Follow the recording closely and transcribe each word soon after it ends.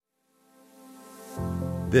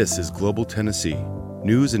This is Global Tennessee,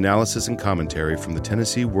 news, analysis, and commentary from the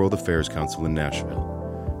Tennessee World Affairs Council in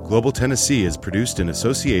Nashville. Global Tennessee is produced in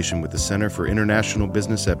association with the Center for International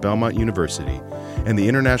Business at Belmont University and the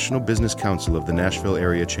International Business Council of the Nashville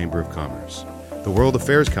Area Chamber of Commerce. The World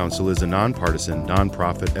Affairs Council is a nonpartisan,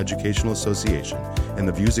 nonprofit educational association, and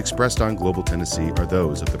the views expressed on Global Tennessee are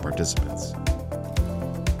those of the participants.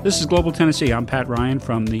 This is Global Tennessee. I'm Pat Ryan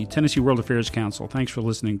from the Tennessee World Affairs Council. Thanks for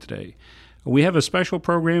listening today. We have a special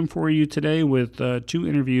program for you today with two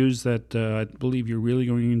interviews that I believe you're really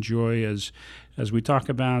going to enjoy as we talk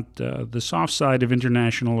about the soft side of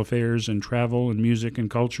international affairs and travel and music and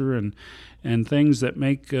culture and things that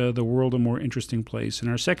make the world a more interesting place. In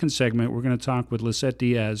our second segment, we're going to talk with Lisette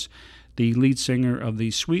Diaz, the lead singer of the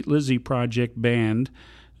Sweet Lizzie Project Band,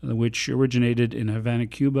 which originated in Havana,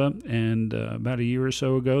 Cuba, and about a year or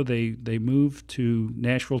so ago they moved to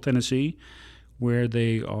Nashville, Tennessee, where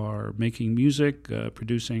they are making music,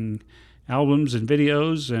 producing albums and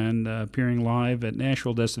videos, and appearing live at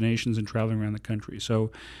Nashville destinations and traveling around the country. So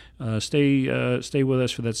stay with us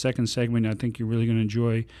for that second segment. I think you're really going to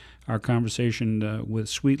enjoy our conversation with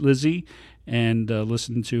Sweet Lizzie and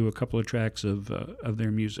listen to a couple of tracks of their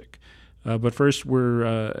music. But first,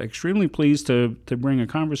 we're extremely pleased to bring a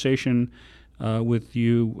conversation with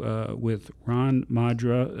you with Ron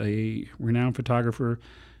Madra, a renowned photographer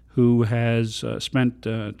who has spent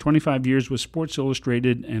 25 years with Sports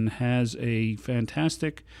Illustrated and has a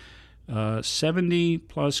fantastic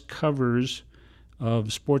 70-plus covers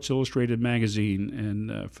of Sports Illustrated magazine.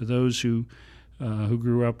 And for those who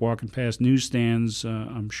grew up walking past newsstands,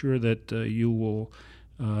 I'm sure that you will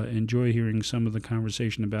enjoy hearing some of the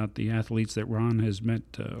conversation about the athletes that Ron has met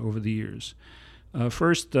over the years.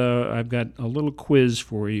 First, I've got a little quiz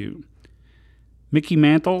for you. Mickey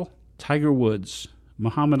Mantle, Tiger Woods,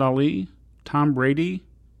 Muhammad Ali, Tom Brady,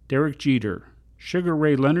 Derek Jeter, Sugar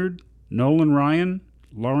Ray Leonard, Nolan Ryan,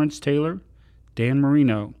 Lawrence Taylor, Dan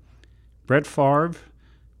Marino, Brett Favre,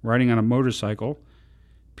 riding on a motorcycle,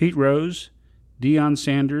 Pete Rose, Deion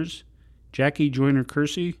Sanders, Jackie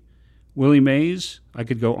Joyner-Kersee, Willie Mays. I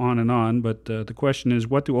could go on, but the question is,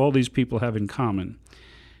 what do all these people have in common?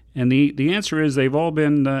 And the answer is they've all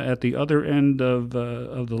been at the other end of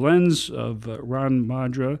the lens of Ron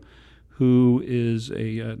Madra, who is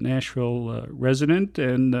a Nashville resident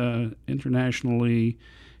and internationally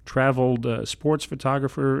traveled sports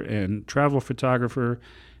photographer and travel photographer,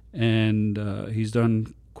 and he's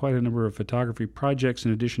done quite a number of photography projects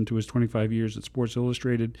in addition to his 25 years at Sports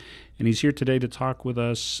Illustrated. And he's here today to talk with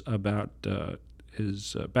us about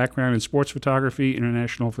his background in sports photography,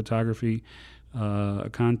 international photography, a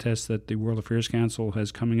contest that the World Affairs Council has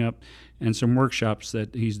coming up, and some workshops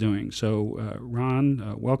that he's doing. So,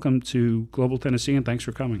 Ron, welcome to Global Tennessee, and thanks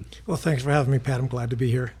for coming. Well, thanks for having me, Pat. I'm glad to be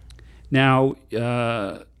here. Now,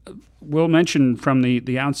 we'll mention from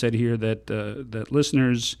the outset here that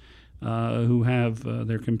listeners who have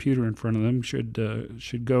their computer in front of them should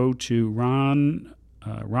go to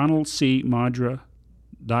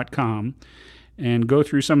ronaldcmadra.com and go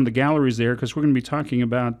through some of the galleries there, because we're going to be talking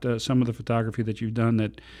about some of the photography that you've done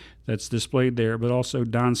that's displayed there, but also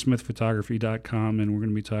donsmithphotography.com, and we're going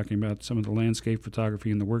to be talking about some of the landscape photography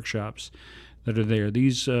and the workshops that are there.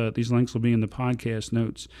 These links will be in the podcast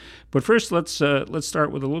notes. But first, let's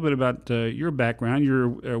start with a little bit about your background.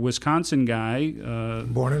 You're a Wisconsin guy.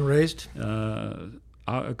 Born and raised. A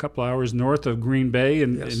couple hours north of Green Bay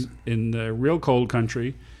Yes. in the real cold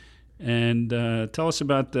country. And tell us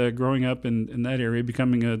about growing up in that area,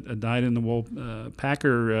 becoming a dyed-in-the-wool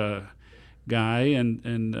Packer guy,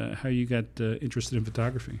 and how you got interested in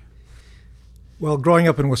photography. Well, growing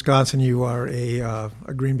up in Wisconsin, you are a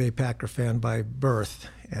Green Bay Packer fan by birth,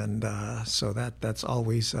 and so that's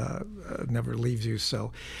always never leaves you.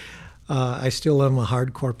 So I still am a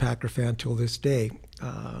hardcore Packer fan till this day.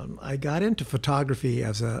 I got into photography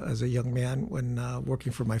as a young man when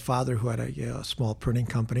working for my father, who had a small printing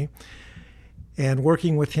company. And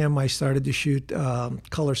working with him, I started to shoot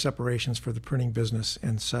color separations for the printing business,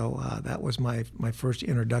 and so that was my first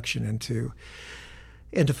introduction into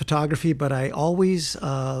photography. But I always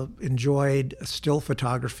enjoyed still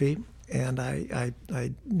photography, and I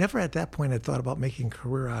never at that point had thought about making a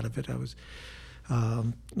career out of it. I was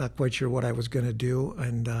not quite sure what I was going to do,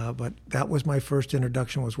 and but that was my first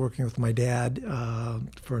introduction, was working with my dad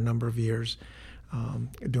for a number of years,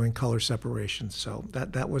 doing color separations. So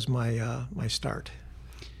that was my start.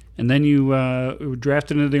 And then you were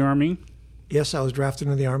drafted into the Army? Yes, I was drafted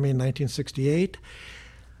into the Army in 1968.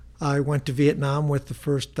 I went to Vietnam with the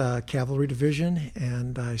 1st Cavalry Division,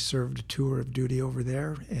 and I served a tour of duty over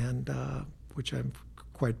there, and which I'm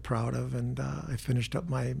quite proud of. And I finished up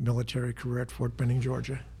my military career at Fort Benning,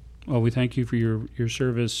 Georgia. Well, we thank you for your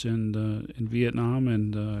service in Vietnam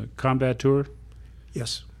and combat tour.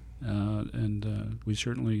 Yes. And we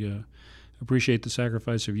certainly appreciate the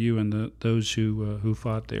sacrifice of you and those who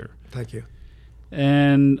fought there. Thank you.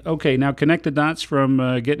 And okay, now connect the dots from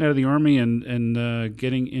getting out of the Army and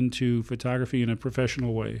getting into photography in a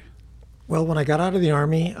professional way. Well, when I got out of the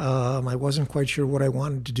Army, I wasn't quite sure what I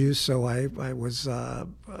wanted to do, so I was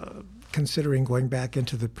considering going back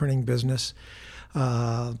into the printing business,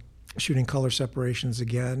 shooting color separations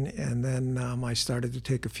again, and then I started to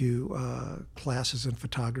take a few classes in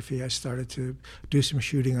photography. I started to do some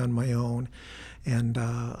shooting on my own, and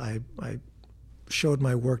I showed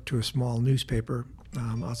my work to a small newspaper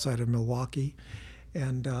outside of Milwaukee,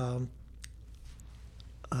 and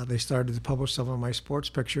they started to publish some of my sports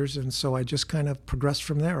pictures, and so I just kind of progressed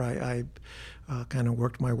from there. I kind of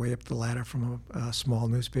worked my way up the ladder from a small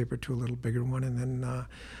newspaper to a little bigger one, and then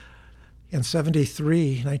in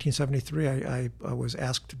 1973, I was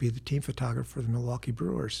asked to be the team photographer for the Milwaukee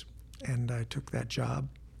Brewers, and I took that job.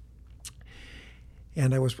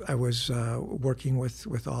 And I was working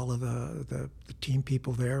with all of the team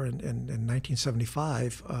people there. And in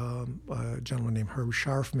 1975, a gentleman named Herb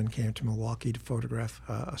Scharfman came to Milwaukee to photograph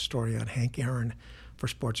a story on Hank Aaron for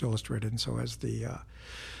Sports Illustrated. And so as the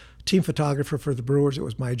team photographer for the Brewers, it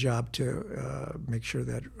was my job to make sure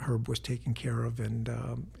that Herb was taken care of. And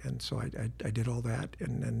so I did all that.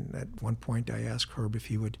 And then at one point I asked Herb if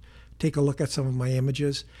he would take a look at some of my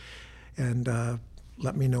images and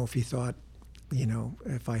let me know if he thought,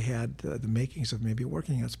 if I had the makings of maybe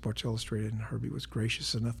working at Sports Illustrated. And Herbie was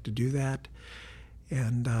gracious enough to do that.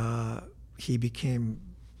 And he became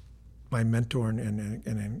my mentor and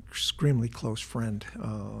an extremely close friend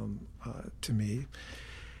to me.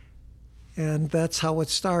 And that's how it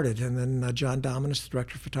started. And then John Dominus, the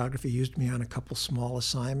director of photography, used me on a couple small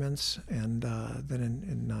assignments. And then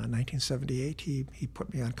in 1978, he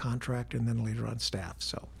put me on contract and then later on staff.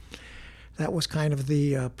 So that was kind of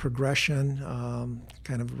the progression,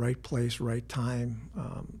 kind of right place, right time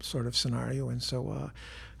sort of scenario. And so,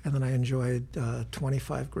 and then I enjoyed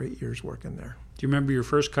 25 great years working there. Do you remember your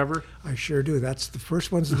first cover? I sure do. That's the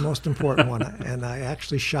first one's the most important one. And I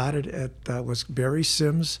actually shot it at, was Barry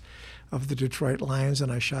Sims of the Detroit Lions,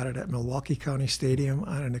 and I shot it at Milwaukee County Stadium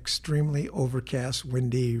on an extremely overcast,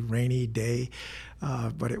 windy, rainy day.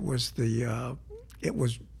 But it was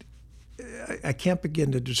I can't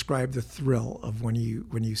begin to describe the thrill of when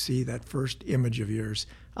you see that first image of yours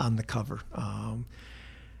on the cover.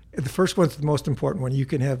 The first one's the most important one. You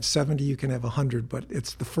can have 70, you can have 100, but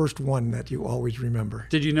it's the first one that you always remember.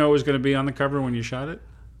 Did you know it was going to be on the cover when you shot it?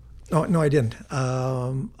 Oh, no, I didn't.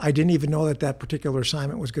 I didn't even know that particular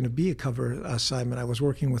assignment was going to be a cover assignment. I was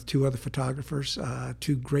working with two other photographers,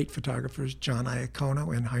 two great photographers, John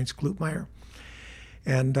Iacono and Heinz Klutmeyer.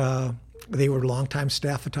 And they were longtime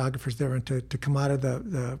staff photographers there, and to come out of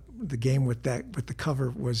the game with the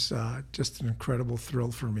cover was just an incredible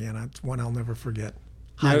thrill for me, and it's one I'll never forget.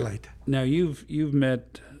 Highlight. Now you've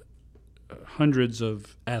met hundreds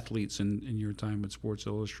of athletes in your time at Sports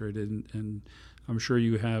Illustrated, and I'm sure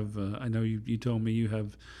you have. I know you told me you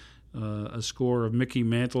have a score of Mickey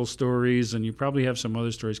Mantle stories, and you probably have some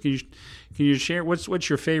other stories. Can you share what's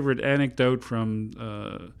your favorite anecdote from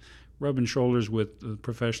rubbing shoulders with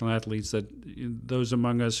professional athletes, that those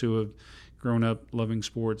among us who have grown up loving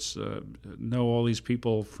sports know all these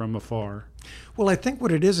people from afar? Well, I think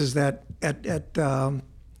what it is that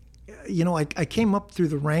I came up through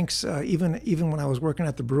the ranks even when I was working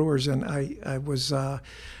at the Brewers, and I was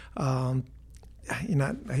I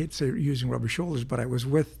hate to say using rubber shoulders, but I was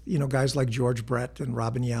with guys like George Brett and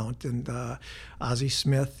Robin Yount and Ozzie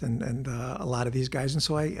Smith and a lot of these guys, and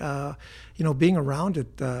so I being around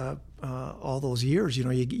it all those years,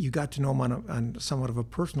 you got to know them on somewhat of a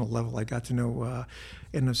personal level. I got to know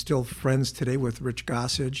and I'm still friends today with Rich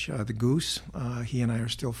Gossage, the Goose. He and I are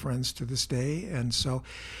still friends to this day, and so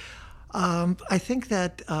I think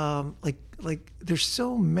that like there's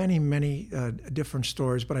so many different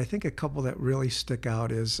stories, but I think a couple that really stick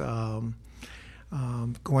out is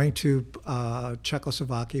going to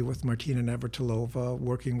Czechoslovakia with Martina Navratilova,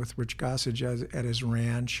 working with Rich Gossage at his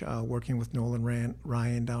ranch, working with Nolan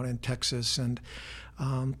Ryan down in Texas, and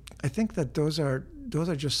I think that those are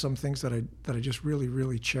just some things that I just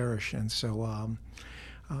really cherish, and so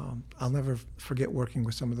I'll never forget working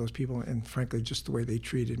with some of those people, and frankly, just the way they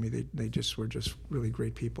treated me. They just were just really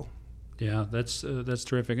great people. Yeah, that's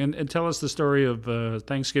terrific. And tell us the story of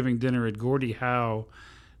Thanksgiving dinner at Gordie Howe,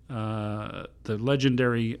 the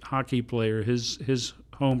legendary hockey player, his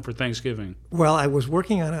home for Thanksgiving? Well, I was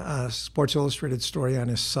working on a Sports Illustrated story on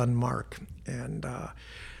his son Mark, and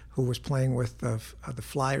who was playing with the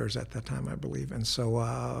Flyers at that time, I believe. And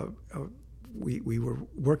so we were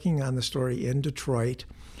working on the story in Detroit,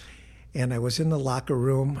 and I was in the locker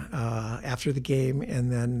room after the game,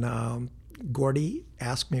 and then Gordy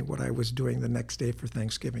asked me what I was doing the next day for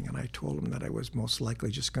Thanksgiving, and I told him that I was most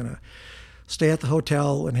likely just going to stay at the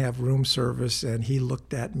hotel and have room service. And he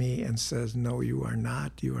looked at me and says, "No, you are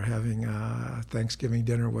not. You are having Thanksgiving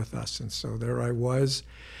dinner with us." And so there I was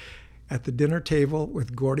at the dinner table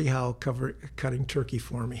with Gordie Howe cutting turkey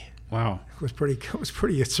for me. Wow. It was pretty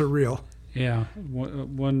surreal. Yeah,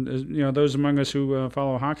 one those among us who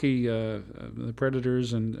follow hockey, the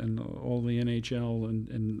Predators and all the NHL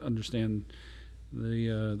and understand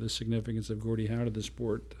the significance of Gordie Howe to the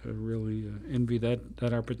sport, really envy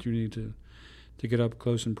that opportunity to get up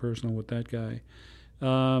close and personal with that guy.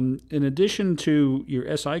 In addition to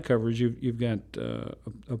your SI coverage, you've got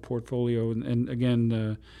a portfolio, and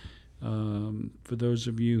again, for those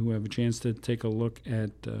of you who have a chance to take a look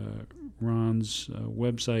at Ron's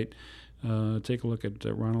website. Take a look at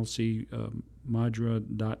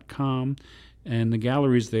ronaldcmadra.com, and the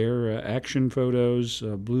galleries there, action photos,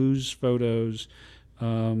 blues photos.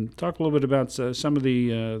 Talk a little bit about some of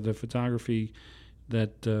the photography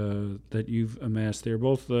that you've amassed there,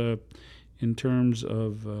 both in terms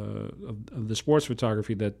of the sports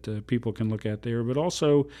photography that people can look at there, but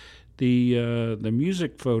also the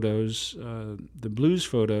music photos, the blues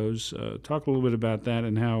photos. Talk a little bit about that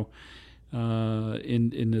and how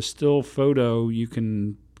in the still photo you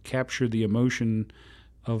can capture the emotion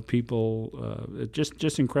of people.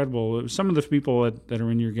 Just incredible. Some of the people that are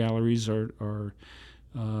in your galleries are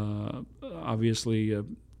obviously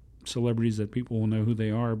celebrities that people will know who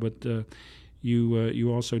they are, but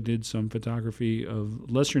you also did some photography of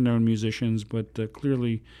lesser known musicians, but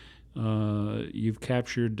clearly you've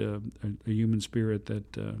captured a human spirit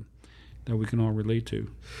that we can all relate to.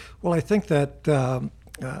 Well, I think that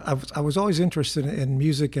I was always interested in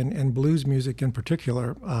music and blues music in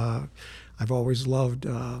particular. I've always loved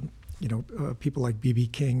people like B.B.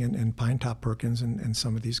 King and Pinetop Perkins and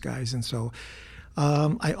some of these guys, and so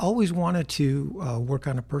I always wanted to work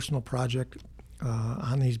on a personal project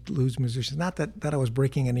on these blues musicians. Not that I was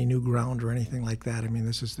breaking any new ground or anything like that. I mean,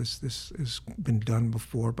 this has been done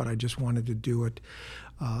before, but I just wanted to do it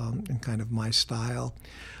in kind of my style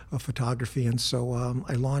of photography. And so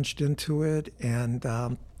I launched into it, and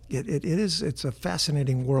it's a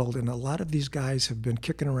fascinating world. And a lot of these guys have been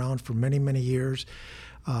kicking around for many, many years.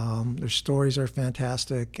 Their stories are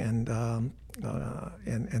fantastic, and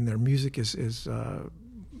their music is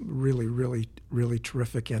really, really, really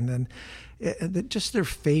terrific. And then just their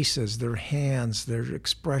faces, their hands, their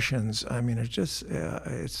expressions. I mean, it's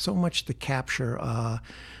so much to capture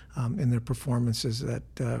in their performances that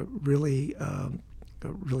really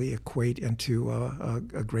equate into a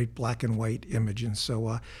great black and white image. And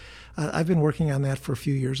so I've been working on that for a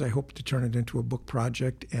few years. I hope to turn it into a book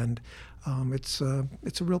project, and it's a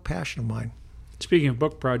real passion of mine. Speaking of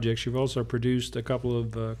book projects, you've also produced a couple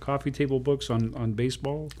of coffee table books on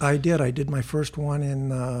baseball. I did. I did my first one in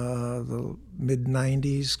the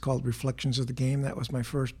mid-'90s called Reflections of the Game. That was my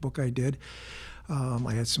first book I did.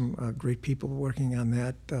 I had some great people working on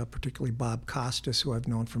that, particularly Bob Costas, who I've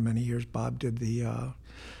known for many years. Bob did the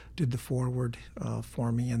foreword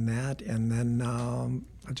for me in that. And then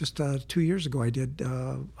just 2 years ago, I did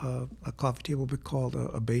a coffee table book called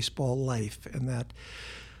A Baseball Life, and that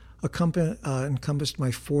encompassed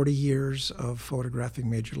my 40 years of photographing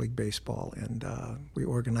Major League Baseball, and we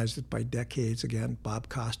organized it by decades. Again, Bob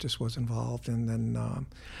Costas was involved, and then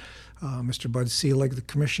Mr. Bud Selig, the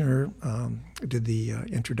commissioner, did the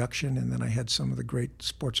introduction, and then I had some of the great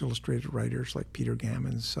Sports Illustrated writers like Peter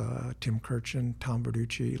Gammons, Tim Kirchin, Tom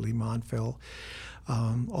Verducci, Lee Montville,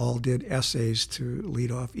 all did essays to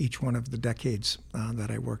lead off each one of the decades that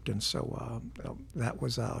I worked in. So that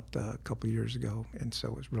was out a couple of years ago, and so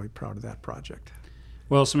I was really proud of that project.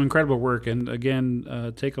 Well, some incredible work, and again,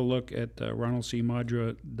 take a look at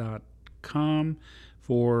ronaldcmadra.com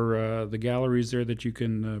for the galleries there that you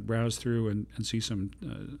can browse through and see some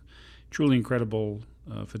truly incredible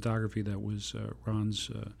photography that was Ron's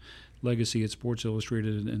legacy at Sports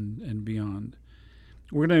Illustrated and beyond.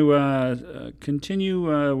 We're going to continue.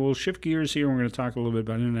 We'll shift gears here. We're going to talk a little bit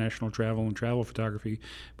about international travel and travel photography.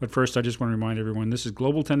 But first, I just want to remind everyone, this is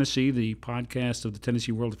Global Tennessee, the podcast of the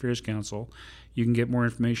Tennessee World Affairs Council. You can get more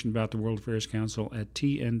information about the World Affairs Council at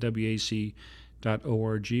tnwac.org.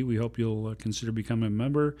 We hope you'll consider becoming a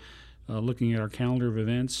member, looking at our calendar of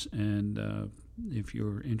events, and if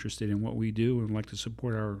you're interested in what we do and would like to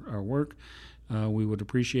support our work, We would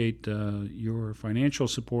appreciate your financial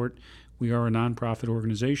support. We are a nonprofit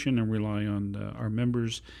organization and rely on our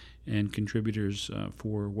members and contributors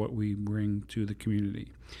for what we bring to the community.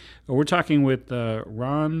 We're talking with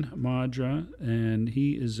Ron Madra, and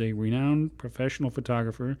he is a renowned professional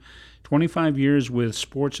photographer, 25 years with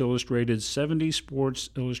Sports Illustrated, 70 Sports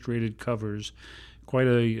Illustrated covers, quite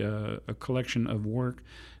a collection of work.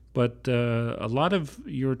 But a lot of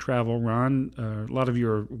your travel, Ron, a lot of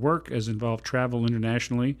your work has involved travel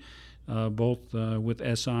internationally, both with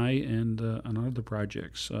SI and on other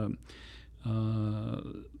projects.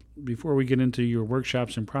 Before we get into your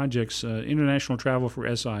workshops and projects, international travel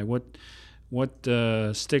for SI, what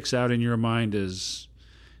sticks out in your mind is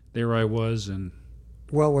there I was and...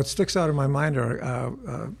 Well, what sticks out in my mind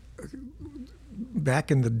are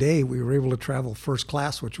back in the day we were able to travel first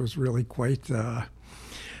class, which was really quite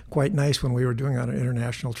nice when we were doing our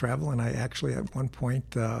international travel. And I actually at one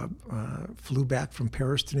point flew back from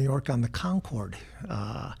Paris to New York on the Concorde.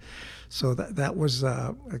 So that was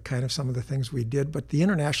kind of some of the things we did. But the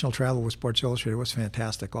international travel with Sports Illustrated was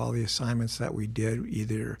fantastic. All the assignments that we did,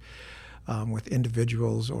 either with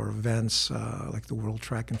individuals or events like the World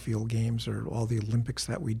Track and Field Games or all the Olympics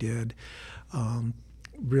that we did,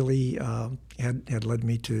 really had led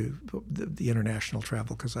me to the international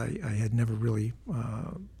travel, because I had never really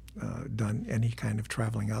done any kind of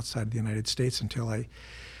traveling outside the United States until I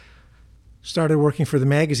started working for the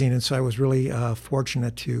magazine. And so I was really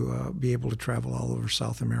fortunate to be able to travel all over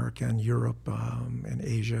South America and Europe and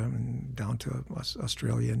Asia and down to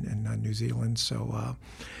Australia and New Zealand. So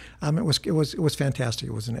it was fantastic.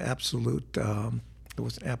 It was an absolute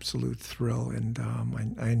thrill, and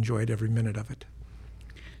I enjoyed every minute of it.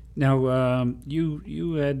 Now,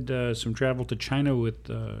 you had some travel to China with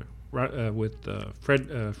Frank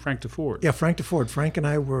DeFord. Yeah, Frank DeFord. Frank and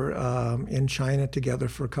I were in China together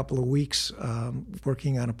for a couple of weeks,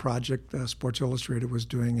 working on a project. Sports Illustrated was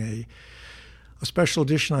doing a special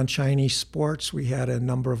edition on Chinese sports. We had a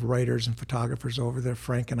number of writers and photographers over there.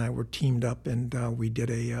 Frank and I were teamed up, and we did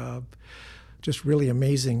a just really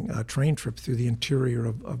amazing train trip through the interior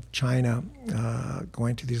of China,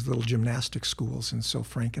 going to these little gymnastic schools. And so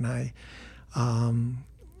Frank and I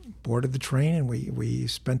boarded the train, and we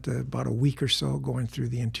spent about a week or so going through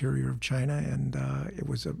the interior of China, and it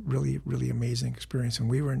was a really, really amazing experience. And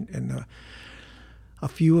we were in a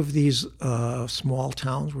few of these small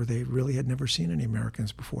towns where they really had never seen any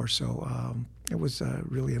Americans before, so it was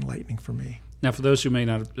really enlightening for me. Now, for those who may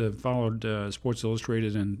not have followed Sports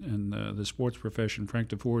Illustrated and the sports profession, Frank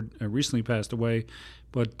DeFord recently passed away,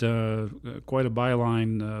 but quite a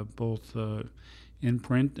byline, both in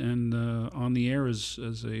print and on the air as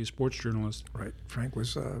a sports journalist. Right. Frank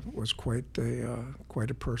was quite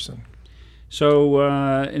a person. So,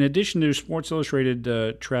 in addition to Sports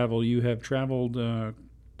Illustrated travel, you have traveled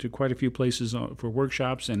to quite a few places for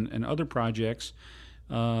workshops and other projects.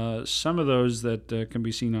 Some of those that can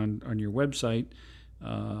be seen on your website.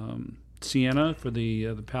 Siena for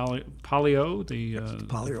the Palio, the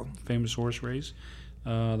Palio, famous horse race.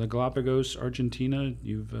 The Galapagos, Argentina.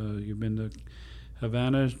 You've been to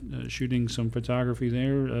Havana, shooting some photography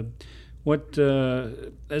there. What,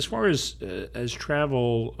 as far as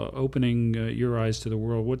travel opening your eyes to the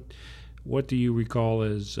world, what do you recall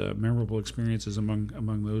as memorable experiences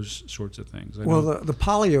among those sorts of things? Well, the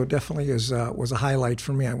Palio definitely was a highlight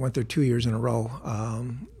for me. I went there 2 years in a row.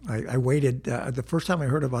 I waited. The first time I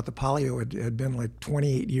heard about the Palio, it had been like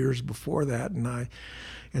 28 years before that,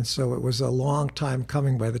 and so it was a long time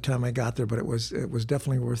coming by the time I got there. But it was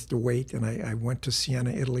definitely worth the wait. And I went to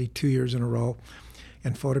Siena, Italy, 2 years in a row,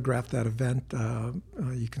 and photographed that event.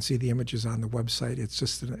 You can see the images on the website. It's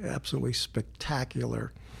just an absolutely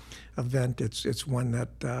spectacular event. It's one that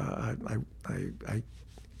I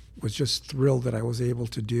was just thrilled that I was able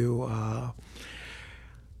to do.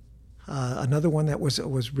 Another one that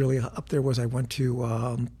was really up there was I went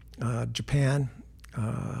to Japan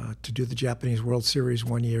to do the Japanese World Series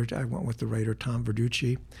 1 year. I went with the writer Tom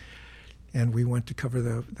Verducci, and we went to cover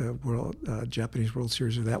the Japanese World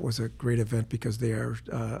Series. That was a great event because they are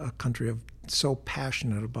a country so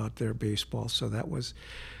passionate about their baseball. So that was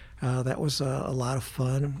a lot of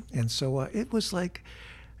fun. And so it was like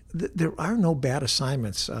there are no bad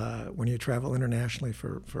assignments when you travel internationally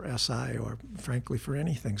for SI or frankly for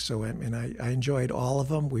anything. So I mean, I enjoyed all of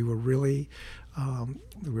them. We were really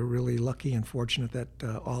lucky and fortunate that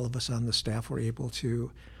all of us on the staff were able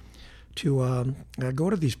to go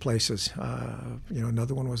to these places.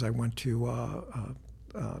 Another one was I went to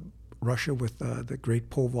Russia with the great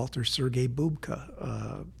pole vaulter Sergei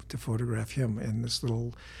Bubka to photograph him in this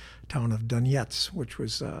little town of Donetsk, which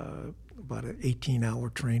was about an 18-hour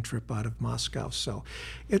train trip out of Moscow. So,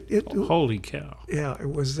 holy cow! Yeah, it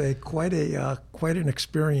was quite an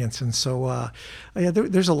experience, and so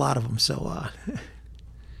there's a lot of them. So.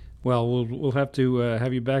 Well, we'll have to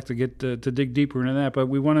have you back to get to dig deeper into that, but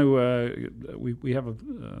we want to we have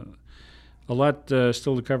a lot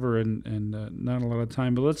still to cover and not a lot of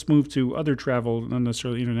time. But let's move to other travel, not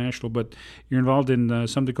necessarily international. But you're involved in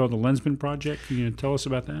something called the Lensman Project. Can you tell us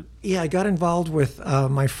about that? Yeah, I got involved with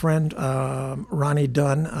my friend Ronnie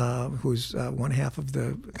Dunn, who's one half of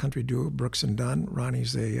the country duo Brooks and Dunn.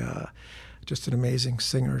 Ronnie's just an amazing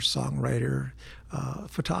singer, songwriter,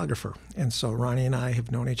 photographer. And so Ronnie and I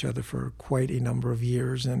have known each other for quite a number of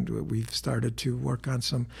years, and we've started to work on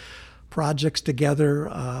some projects together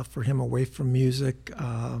for him away from music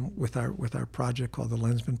with our project called the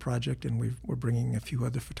Lensman Project, and we're bringing a few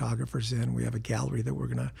other photographers in. We have a gallery that we're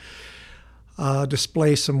going to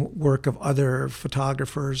display some work of other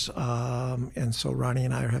photographers, and so Ronnie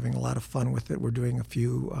and I are having a lot of fun with it. We're doing a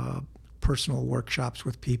few personal workshops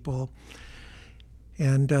with people.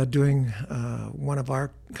 And doing one of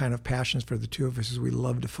our kind of passions for the two of us is we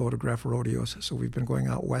love to photograph rodeos. So we've been going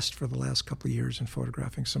out west for the last couple of years and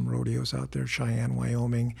photographing some rodeos out there, Cheyenne,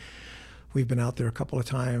 Wyoming. We've been out there a couple of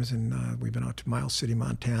times, and we've been out to Miles City,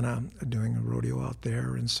 Montana, doing a rodeo out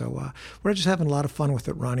there. And so we're just having a lot of fun with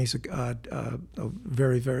it. Ronnie's a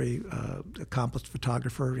very, very accomplished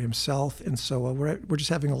photographer himself, and so we're just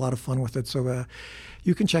having a lot of fun with it. So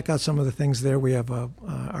you can check out some of the things there. We have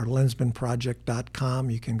our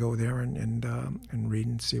lensmanproject.com. You can go there and read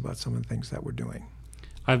and see about some of the things that we're doing.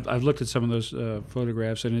 I've looked at some of those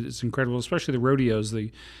photographs, and it's incredible, especially the rodeos.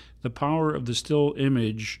 The power of the still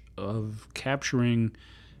image of capturing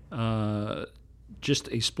just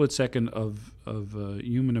a split second of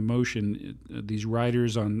human emotion. These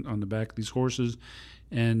riders on the back of these horses,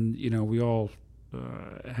 and we all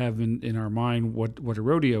have in our mind what a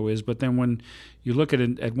rodeo is. But then when you look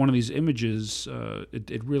at one of these images,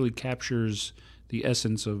 it really captures the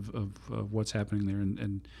essence of what's happening there,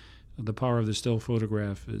 and the power of the still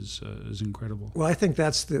photograph is incredible. Well, I think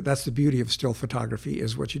that's the beauty of still photography.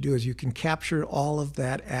 Is what you do is you can capture all of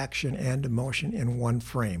that action and emotion in one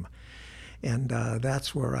frame, and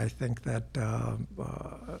that's where I think that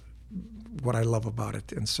what I love about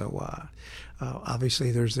it. And so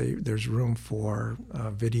obviously there's room for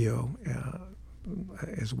video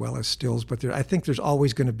as well as stills, but I think there's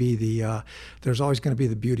always going to be the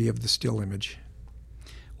beauty of the still image.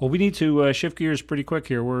 Well, we need to shift gears pretty quick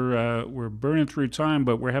here. We're burning through time,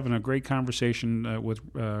 but we're having a great conversation with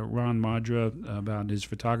Ron Madra about his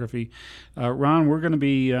photography. Ron, we're going to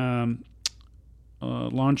be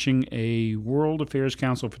launching a World Affairs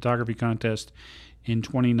Council photography contest in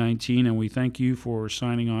 2019, and we thank you for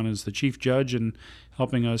signing on as the chief judge and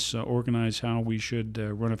helping us organize how we should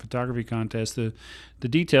run a photography contest. The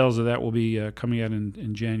details of that will be coming out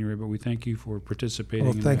in January, but we thank you for participating.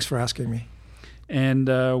 Well, thanks for asking me. And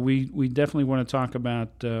we definitely want to talk about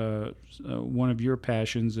one of your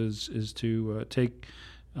passions is to take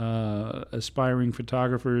aspiring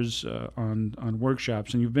photographers on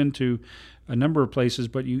workshops. And you've been to a number of places,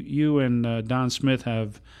 but you and Don Smith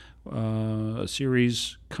have a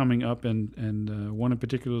series coming up, and one in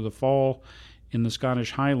particular, the fall in the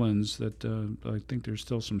Scottish Highlands, that I think there's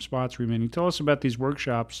still some spots remaining. Tell us about these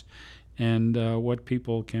workshops and what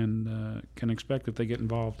people can expect if they get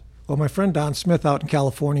involved. Well, my friend Don Smith out in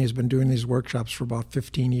California has been doing these workshops for about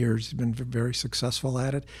 15 years. He's been very successful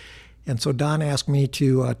at it. And so Don asked me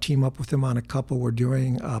to team up with him on a couple. We're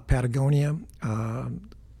doing Patagonia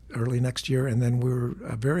early next year, and then we're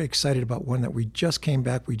very excited about one that we just came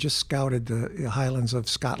back. We just scouted the Highlands of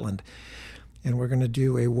Scotland, and we're going to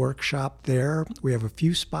do a workshop there. We have a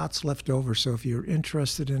few spots left over, so if you're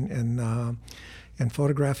interested in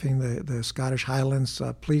photographing the Scottish Highlands,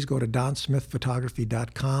 please go to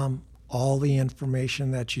donsmithphotography.com. All the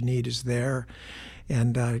information that you need is there.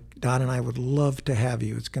 And Don and I would love to have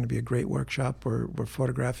you. It's going to be a great workshop. We're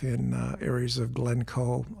photographing areas of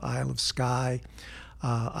Glencoe, Isle of Skye,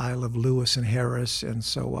 Isle of Lewis and Harris. And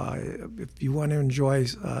so if you want to enjoy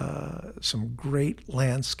some great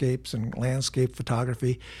landscapes and landscape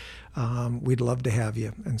photography, we'd love to have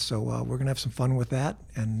you. And so we're going to have some fun with that.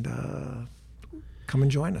 And come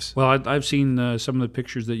and join us. Well, I've seen some of the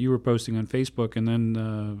pictures that you were posting on Facebook, and then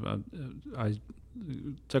I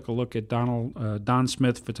took a look at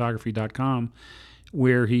donsmithphotography.com,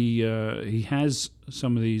 where he has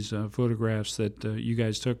some of these photographs that you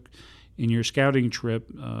guys took in your scouting trip.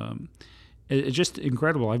 it's just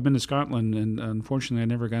incredible. I've been to Scotland, and unfortunately I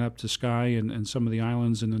never got up to Skye and some of the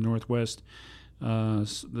islands in the northwest.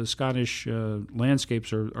 The Scottish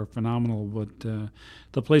landscapes are phenomenal, but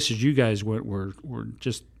the places you guys went were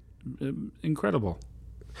just incredible.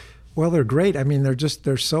 Well, they're great. I mean,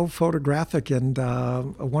 they're so photographic, and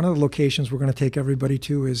one of the locations we're going to take everybody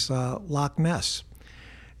to is Loch Ness.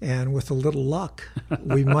 And with a little luck,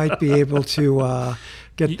 we might be able to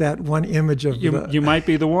get that one image of you might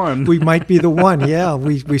be the one. We might be the one. Yeah,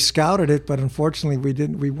 we scouted it, but unfortunately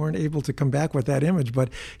we weren't able to come back with that image. But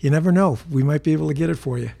you never know. We might be able to get it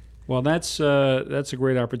for you. Well, that's a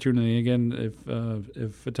great opportunity. Again,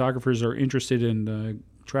 if photographers are interested in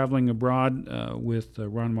traveling abroad with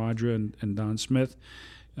Ron Madra and Don Smith,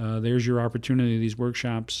 there's your opportunity. These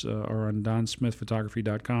workshops are on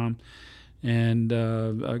donsmithphotography.com. And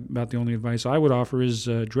about the only advice I would offer is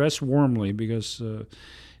dress warmly, because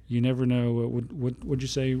you never know. What would you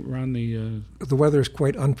say, Ron? The weather is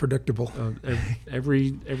quite unpredictable.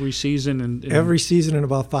 Every season and every season in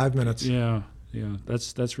about 5 minutes. Yeah,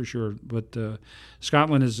 that's for sure. But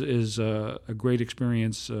Scotland is a great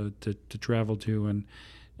experience to travel to,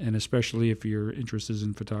 and especially if your interest is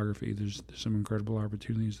in photography, there's some incredible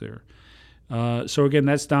opportunities there. So again,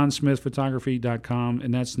 that's donsmithphotography.com,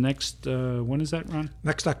 and that's next. When is that, Ron?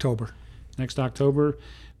 Next October. Next October,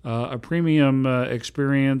 a premium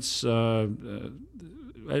experience.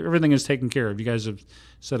 Everything is taken care of. You guys have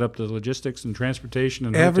set up the logistics and transportation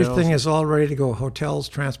and everything hotels. is all ready to go. Hotels,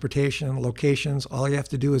 transportation, locations. All you have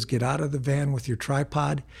to do is get out of the van with your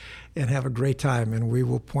tripod and have a great time, and we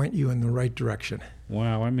will point you in the right direction.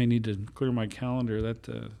 Wow, I may need to clear my calendar.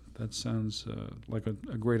 That sounds like a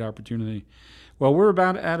great opportunity. Well, we're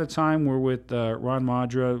about out of time. We're with Ron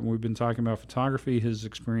Madra. We've been talking about photography, his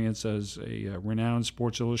experience as a renowned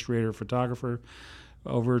Sports Illustrated photographer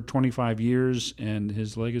over 25 years, and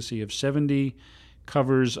his legacy of 70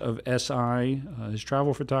 covers of SI, his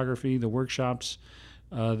travel photography, the workshops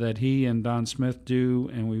that he and Don Smith do,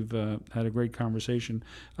 and we've had a great conversation.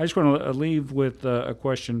 I just want to leave with a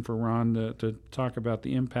question for Ron to talk about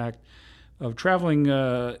the impact of traveling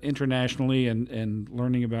internationally and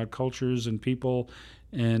learning about cultures and people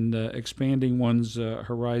and expanding one's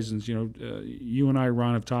horizons. You and I,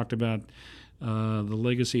 Ron, have talked about the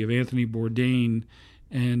legacy of Anthony Bourdain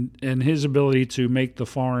and his ability to make the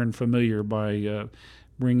foreign familiar by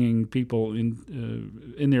bringing people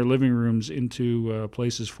in their living rooms into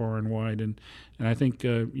places far and wide. And I think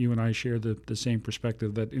you and I share the same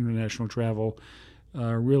perspective that international travel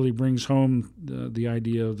really brings home the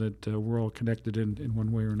idea that we're all connected in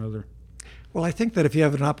one way or another. Well, I think that if you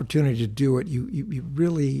have an opportunity to do it, you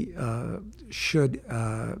really should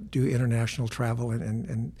do international travel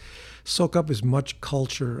and soak up as much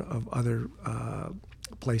culture of other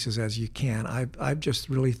places as you can. I've just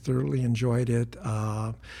really thoroughly enjoyed it.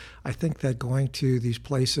 I think that going to these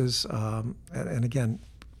places, and again,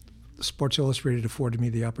 Sports Illustrated afforded me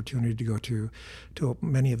the opportunity to go to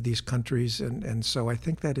many of these countries, and so I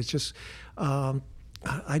think that it's just I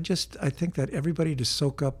think that everybody to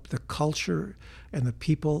soak up the culture and the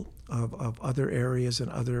people of other areas and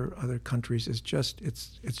other countries is just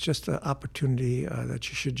it's just an opportunity that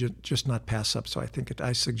you should just not pass up. So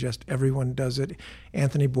I suggest everyone does it.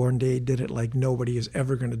 Anthony Bourdain did it like nobody is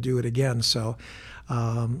ever going to do it again. So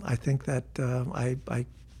I think that I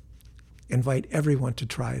invite everyone to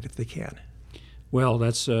try it if they can. Well,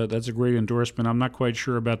 that's a great endorsement. I'm not quite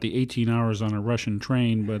sure about the 18 hours on a Russian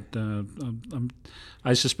train, but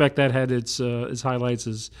I suspect that had its highlights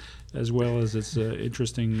as well as its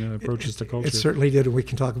interesting approaches to culture. It certainly did. We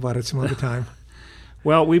can talk about it some other time.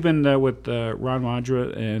 Well, we've been with Ron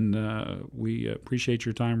Madra, and we appreciate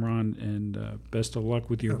your time, Ron, and best of luck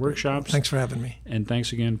with your workshops. Thanks for having me. And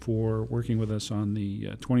thanks again for working with us on the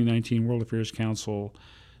 2019 World Affairs Council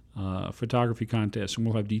photography contest, and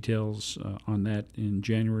we'll have details on that in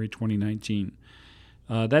January 2019.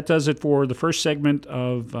 That does it for the first segment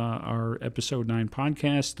of our Episode 9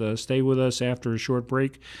 podcast. Stay with us after a short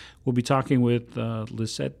break. We'll be talking with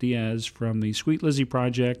Lisette Diaz from the Sweet Lizzie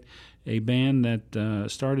Project, a band that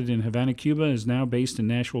started in Havana, Cuba, is now based in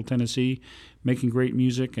Nashville, Tennessee, making great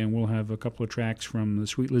music, and we'll have a couple of tracks from the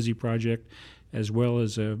Sweet Lizzie Project, as well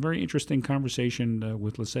as a very interesting conversation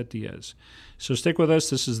with Lisette Diaz. So stick with us.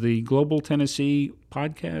 This is the Global Tennessee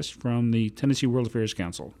podcast from the Tennessee World Affairs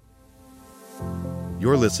Council.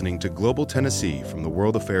 You're listening to Global Tennessee from the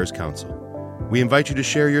World Affairs Council. We invite you to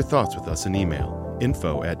share your thoughts with us in email,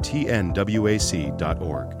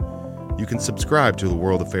 info@tnwac.org. You can subscribe to the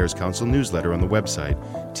World Affairs Council newsletter on the website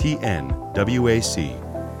tnwac.org.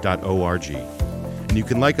 And you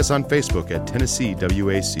can like us on Facebook at Tennessee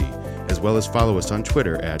WAC, as well as follow us on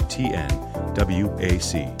Twitter at TNWAC.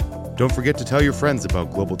 WAC. Don't forget to tell your friends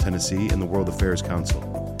about Global Tennessee and the World Affairs Council.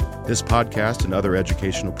 This podcast and other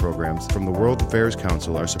educational programs from the World Affairs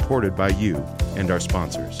Council are supported by you and our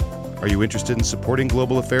sponsors. Are you interested in supporting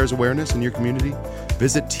global affairs awareness in your community?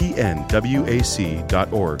 Visit tnwac.org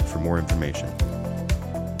for more information.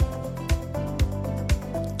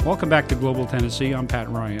 Welcome back to Global Tennessee. I'm Pat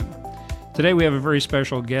Ryan. Today we have a very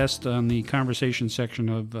special guest on the conversation section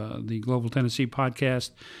of the Global Tennessee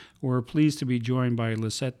podcast. We're pleased to be joined by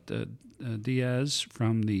Lisette Diaz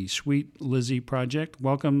from the Sweet Lizzie Project.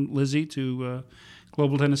 Welcome, Lizzie, to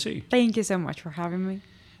Global Tennessee. Thank you so much for having me.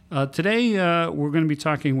 Today we're going to be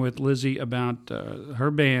talking with Lizzie about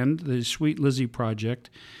her band, the Sweet Lizzie Project.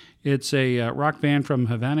 It's a rock band from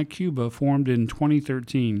Havana, Cuba, formed in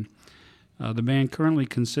 2013. The band currently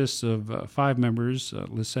consists of 5 members: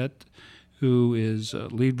 Lisette, who is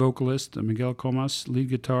lead vocalist, Miguel Comas, lead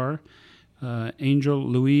guitar, Angel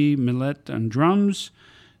Luis Millet on drums,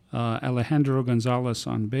 Alejandro Gonzalez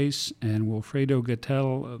on bass, and Wilfredo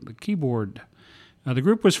Gattel, the keyboard. The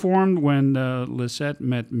group was formed when Lisette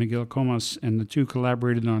met Miguel Comas, and the two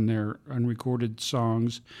collaborated on their unrecorded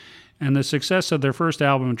songs. And the success of their first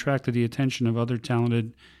album attracted the attention of other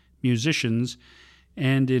talented musicians.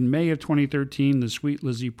 And in May of 2013, the Sweet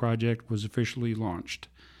Lizzie Project was officially launched.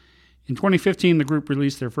 In 2015, the group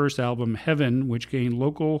released their first album, Heaven, which gained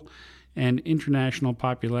local and international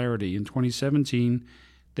popularity. In 2017,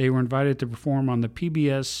 they were invited to perform on the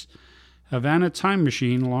PBS Havana Time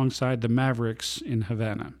Machine alongside the Mavericks in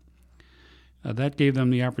Havana. That gave them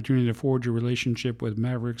the opportunity to forge a relationship with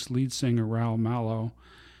Mavericks lead singer Raul Malo,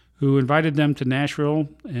 who invited them to Nashville,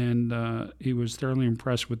 and he was thoroughly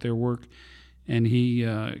impressed with their work, and he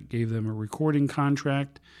gave them a recording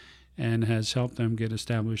contract and has helped them get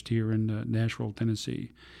established here in Nashville,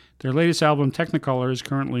 Tennessee. Their latest album, Technicolor, is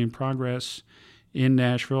currently in progress in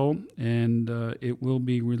Nashville, and it will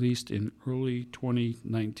be released in early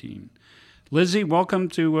 2019. Lizzie, welcome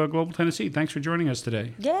to Global Tennessee. Thanks for joining us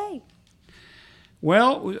today. Yay!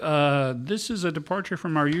 Well, this is a departure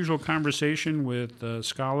from our usual conversation with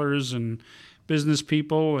scholars and business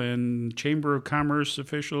people and Chamber of Commerce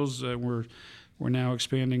officials. We're now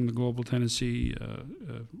expanding the Global Tennessee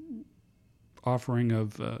offering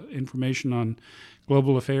of information on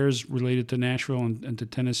global affairs related to Nashville and to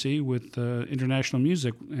Tennessee with international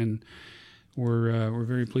music, and we're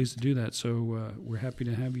very pleased to do that. So we're happy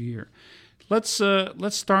to have you here. Let's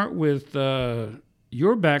start with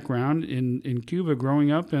your background in Cuba,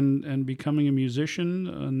 growing up and becoming a musician,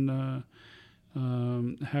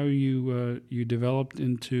 and how you developed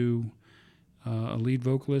into a lead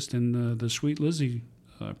vocalist in the Sweet Lizzie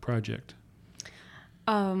project.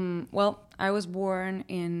 Well, I was born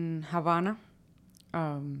in Havana,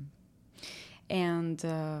 and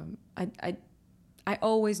I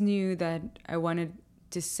always knew that I wanted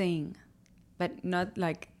to sing, but not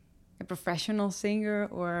like a professional singer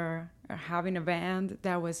or having a band.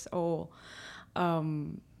 That was all.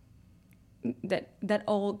 That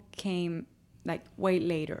all came like way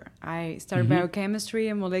later. I started biochemistry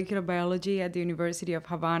and molecular biology at the University of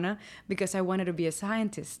Havana because I wanted to be a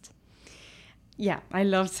scientist. Yeah, I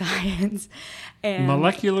love science. And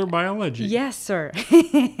molecular biology. Yes, sir.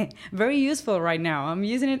 Very useful right now. I'm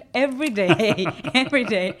using it every day, every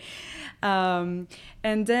day. And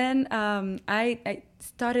then I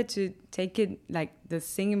started to take it, like the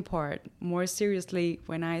singing part, more seriously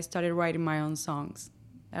when I started writing my own songs.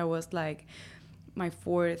 I was like my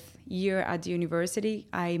 4th year at the university.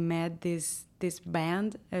 I met this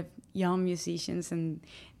band of young musicians, and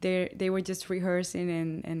they were just rehearsing,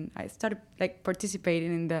 and I started like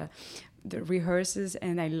participating in the rehearsals,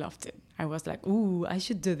 and I loved it. I was like, ooh, I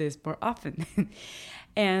should do this more often.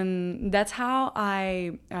 And that's how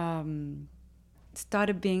I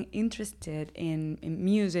started being interested in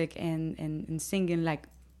music and singing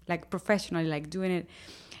like professionally, like doing it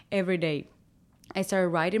every day. I started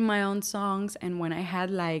writing my own songs, and when I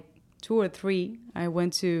had like 2 or 3, I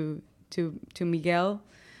went to Miguel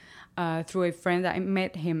through a friend. I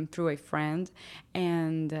met him through a friend,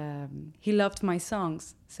 and he loved my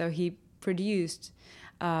songs, so he produced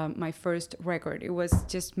my first record. It was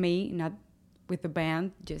just me, not with the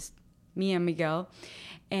band, just me and Miguel,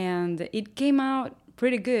 and it came out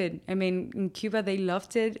pretty good. I mean, in Cuba they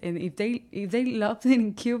loved it, and if they loved it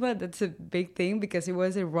in Cuba, that's a big thing because it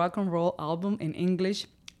was a rock and roll album in English.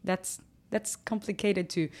 That's complicated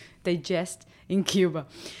to digest in Cuba.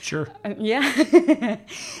 Sure. Yeah.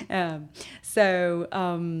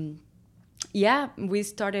 Yeah, we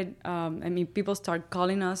started. People started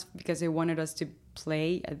calling us because they wanted us to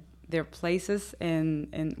play at their places,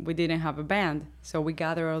 and we didn't have a band, so we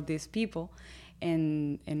gathered all these people,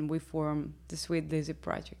 and we formed the Sweet Lizzy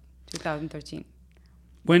Project, 2013.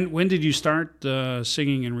 When did you start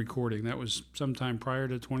singing and recording? That was sometime prior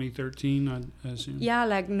to 2013, I assume? Yeah,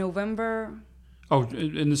 like November. Oh,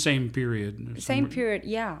 in the same period. Same period,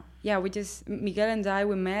 yeah. Yeah, Miguel and I,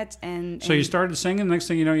 we met and... So you started singing, next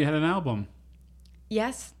thing you know, you had an album.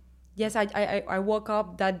 Yes. Yes, I woke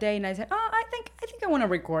up that day and I said, I think I want to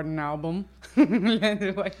record an album.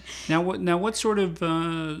 Now what sort of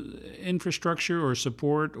infrastructure or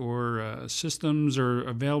support or systems are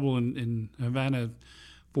available in Havana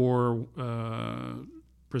for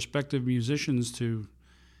prospective musicians to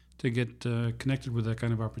get connected with that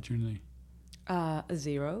kind of opportunity?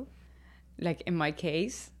 Zero. Like in my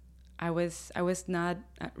case, I was not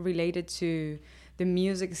related to the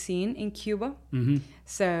music scene in Cuba. Mm-hmm.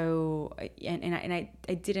 So I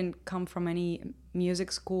didn't come from any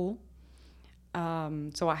music school.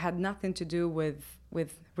 So I had nothing to do with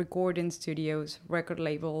recording studios, record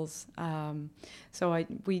labels. So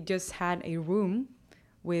we just had a room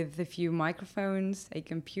with a few microphones, a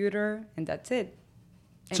computer, and that's it.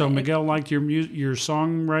 And so Miguel liked your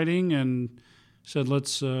songwriting and said,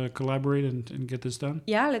 "Let's collaborate and get this done."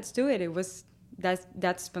 Yeah, let's do it.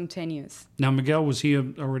 That's spontaneous. Now, Miguel, was he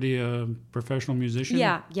already a professional musician?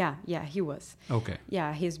 Yeah, he was. Okay.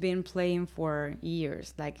 Yeah, he's been playing for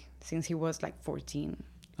years, like since he was like 14.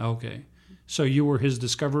 Okay. So you were his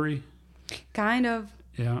discovery? Kind of.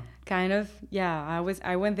 Yeah. Kind of. Yeah,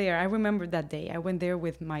 I went there. I remember that day. I went there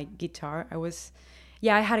with my guitar.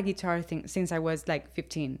 I had a guitar since I was like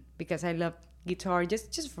 15 because I loved guitar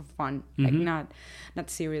just for fun, like not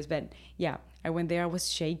serious, but yeah, I went there. I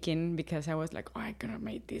was shaking because I was like, I'm gonna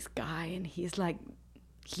meet this guy and he's like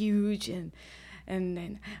huge and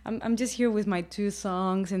then I'm just here with my 2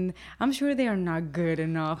 songs and I'm sure they are not good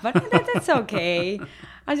enough, but that's okay.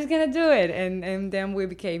 I'm just gonna do it, and then we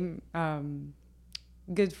became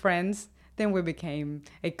good friends. Then we became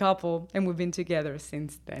a couple, and we've been together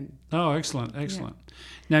since then. Oh, excellent. Yeah.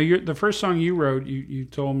 Now, the first song you wrote, you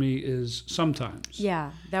told me, is Sometimes.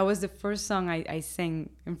 Yeah, that was the first song I sang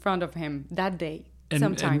in front of him that day,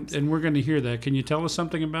 Sometimes. And we're going to hear that. Can you tell us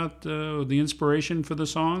something about the inspiration for the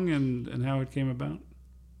song and how it came about?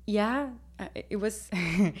 Yeah, it was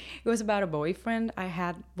it was about a boyfriend I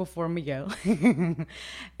had before Miguel.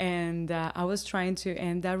 And I was trying to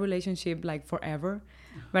end that relationship like forever,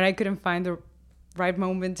 but I couldn't find the right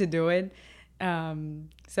moment to do it.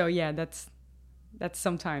 So yeah, that's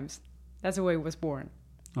Sometimes. That's the way it was born.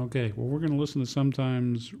 Okay, well, we're going to listen to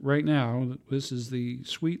Sometimes right now. This is the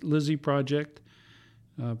Sweet Lizzy Project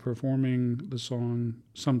performing the song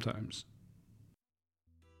Sometimes.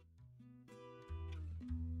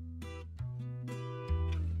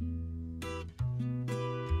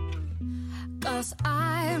 'Cause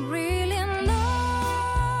I really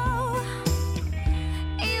know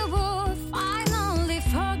you will finally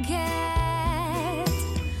forget.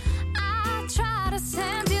 I try to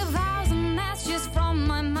send you 1,000 messages from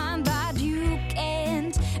my mind, but you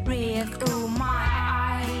can't read through my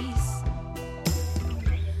eyes.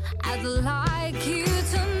 I'd like you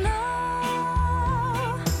to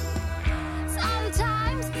know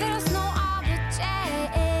sometimes there's no other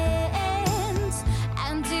chance,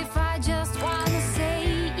 and if I just wanna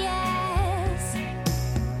say yes,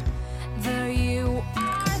 there you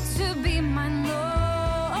are to be mine,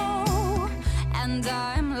 no, and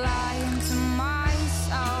I'm lying to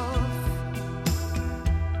myself.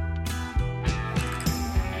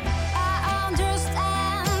 I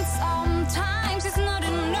understand sometimes it's not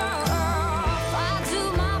enough. I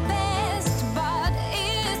do my best, but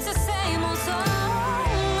it's the same old song. I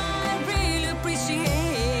really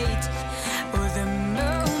appreciate all the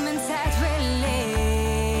moments that we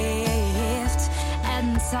lived,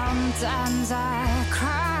 and sometimes I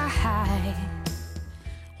cry.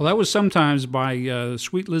 Well, that was Sometimes by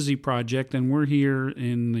Sweet Lizzy Project, and we're here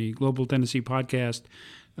in the Global Tennessee Podcast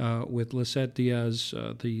with Lisette Diaz,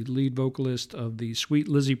 the lead vocalist of the Sweet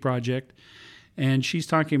Lizzy Project, and she's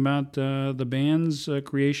talking about the band's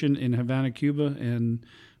creation in Havana, Cuba, and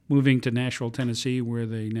moving to Nashville, Tennessee, where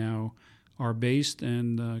they now are based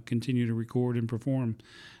and continue to record and perform.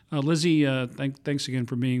 Lizzy, thanks again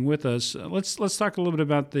for being with us. Let's talk a little bit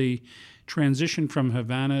about the transition from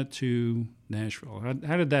Havana to Nashville.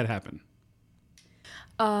 How did that happen?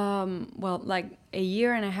 Well, like a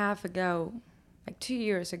year and a half ago, like 2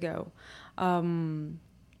 years ago,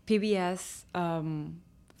 PBS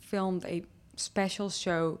filmed a special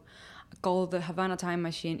show called the Havana Time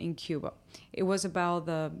Machine in Cuba. It was about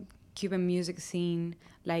the Cuban music scene,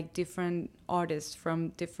 like different artists from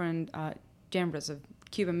different genres of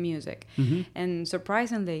Cuban music. And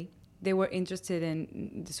surprisingly, they were interested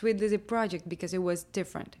in the Sweet Lizzy project because it was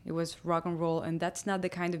different. It was rock and roll, and that's not the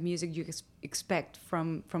kind of music you expect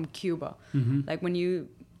from Cuba. Like when you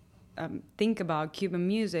think about Cuban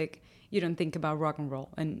music, you don't think about rock and roll,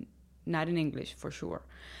 and not in English for sure.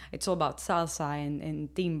 It's all about salsa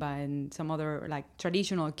and timba and some other like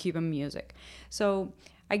traditional Cuban music. So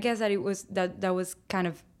I guess that it was that was kind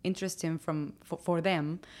of interesting for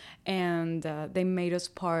them, and they made us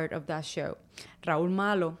part of that show. Raúl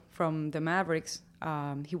Malo from the Mavericks,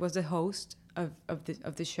 he was the host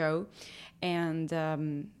of the show, and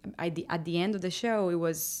at the end of the show, it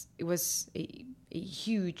was a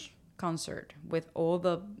huge concert with all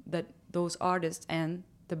those artists and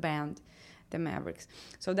the band, the Mavericks.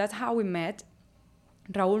 So that's how we met.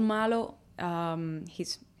 Raúl Malo,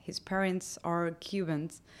 his parents are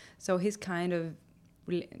Cubans, so he's kind of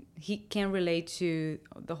he can relate to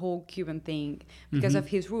the whole Cuban thing because of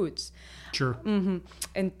his roots. Sure.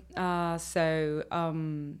 And so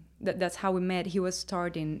that's how we met. He was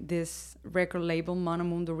starting this record label,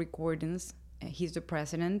 Monomundo Recordings. He's the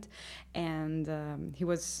president, and he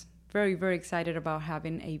was very, very excited about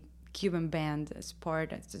having a Cuban band as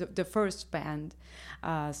part of the first band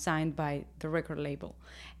signed by the record label.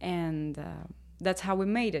 And that's how we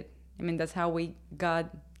made it. I mean, that's how we got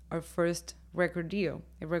our first record deal,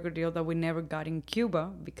 a record deal that we never got in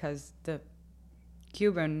Cuba because the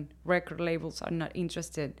Cuban record labels are not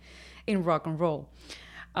interested in rock and roll.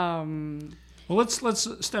 Well, let's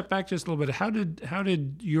step back just a little bit. How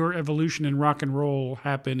did your evolution in rock and roll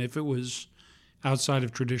happen if it was outside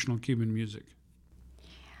of traditional Cuban music?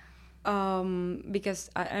 Because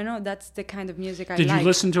I know that's the kind of music I Did like. you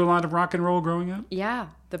listen to a lot of rock and roll growing up? Yeah,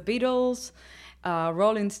 the Beatles,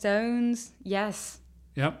 Rolling Stones, yes.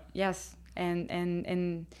 Yep. Yes, and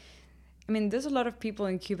I mean, there's a lot of people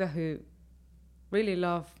in Cuba who really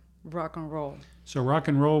love rock and roll. So rock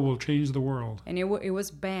and roll will change the world. And it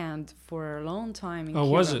was banned for a long time in Oh,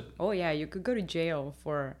 Cuba. was it? Oh, yeah, you could go to jail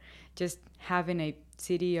for just having a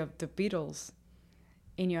CD of the Beatles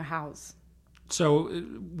in your house. So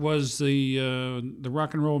was the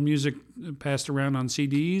rock and roll music passed around on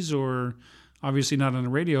CDs, or obviously not on the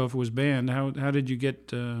radio if it was banned? How did you get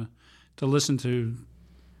to listen to?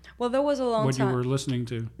 Well, there was a long what time. you were listening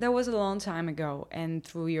to? That was a long time ago, and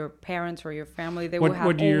through your parents or your family, they would have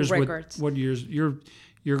old records. What years? You're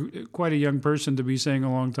quite a young person to be saying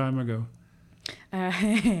a long time ago.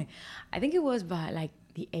 I think it was by like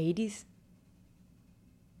the 80s,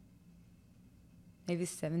 maybe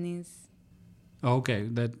 70s. Oh, okay,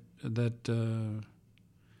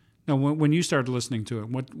 No, when you started listening to it,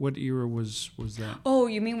 what era was that? Oh,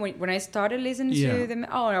 you mean when I started listening to them?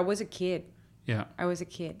 Oh, I was a kid. Yeah. I was a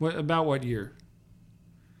kid. About what year?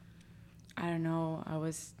 I don't know. I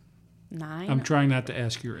was 9. I'm trying not to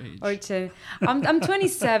ask your age. Or 10. I'm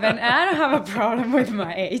 27, and I don't have a problem with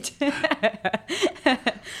my age. Yeah,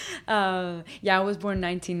 I was born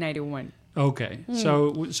 1991. Okay,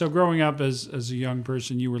 so growing up as a young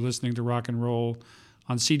person, you were listening to rock and roll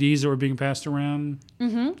on CDs that were being passed around.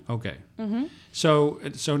 Mm-hmm. Okay. Mm-hmm.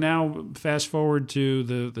 So now fast forward to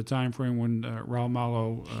the time frame when Raúl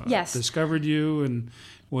Malo Yes. discovered you and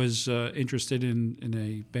was interested in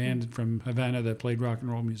a band from Havana that played rock and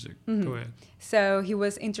roll music. Mm-hmm. Go ahead. So he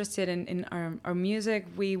was interested in our music.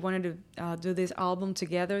 We wanted to do this album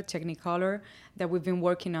together, Technicolor, that we've been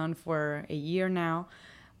working on for a year now.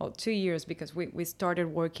 Well, 2 years, because we started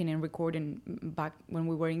working and recording back when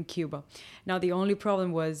we were in Cuba. Now, the only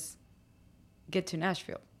problem was get to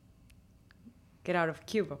Nashville. Get out of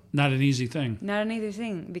Cuba. Not an easy thing. Not an easy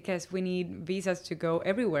thing, because we need visas to go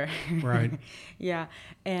everywhere. Right. Yeah,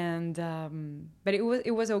 and but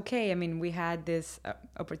it was okay. I mean, we had this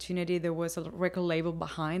opportunity. There was a record label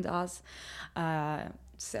behind us.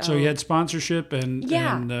 So you had sponsorship, and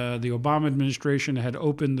the Obama administration had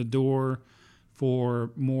opened the door for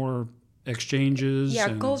more exchanges.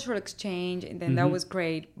 Yeah, cultural exchange, and then that was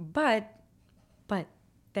great. But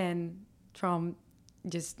then Trump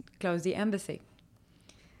just closed the embassy.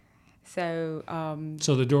 So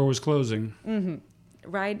so the door was closing. Mm-hmm.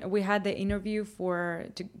 Right, we had the interview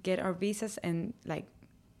to get our visas, and like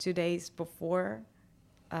 2 days before,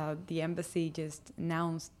 the embassy just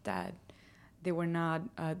announced that they were not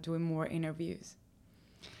doing more interviews.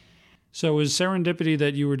 So it was serendipity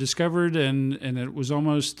that you were discovered, and it was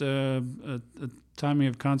almost a timing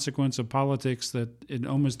of consequence of politics that it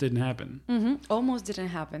almost didn't happen. Mm-hmm. Almost didn't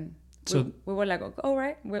happen. So we were like, all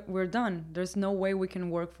right, we're done. There's no way we can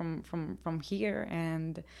work from here,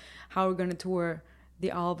 and how we're going to tour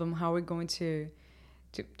the album, how we're going to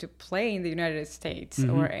play in the United States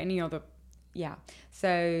or any other. Yeah.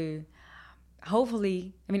 So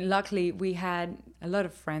hopefully, I mean, luckily we had a lot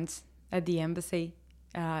of friends at the embassy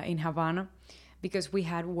in Havana, because we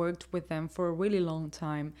had worked with them for a really long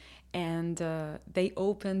time, and they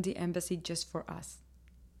opened the embassy just for us.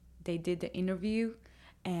 They did the interview,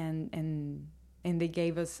 and they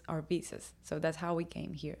gave us our visas. So that's how we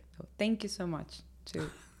came here. So thank you so much to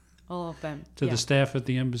all of them. To the staff at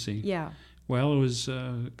the embassy. Yeah. Well, it was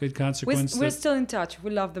good consequence. We're still in touch.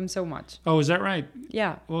 We love them so much. Oh, is that right?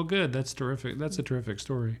 Yeah. Well, good. That's terrific. That's a terrific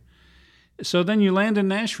story. So then you land in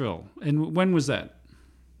Nashville. And when was that?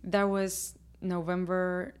 That was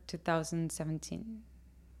November 2017.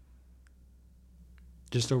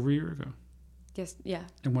 Just over a year ago. Yes, yeah.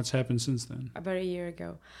 And what's happened since then? About a year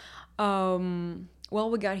ago. Well,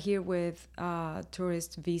 we got here with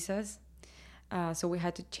tourist visas. So we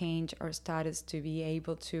had to change our status to be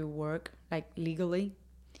able to work like legally.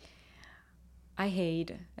 I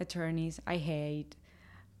hate attorneys. I hate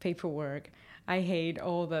paperwork. I hate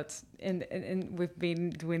all that. And we've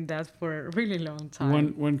been doing that for a really long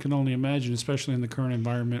time. One can only imagine, especially in the current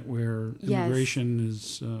environment where Yes. immigration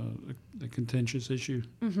is a contentious issue.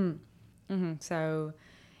 Mm-hmm. Mm-hmm. So,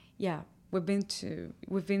 yeah, we've been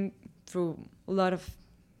through a lot of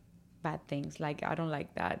bad things. Like, I don't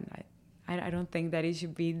like that. I don't think that it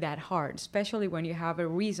should be that hard, especially when you have a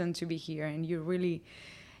reason to be here and you really,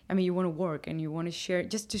 you want to work and you want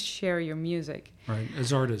to share your music. Right,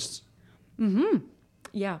 as artists. Mm-hmm.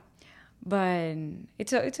 Yeah, but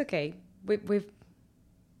it's okay. We've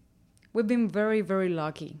been very, very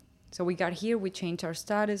lucky. So we got here, we changed our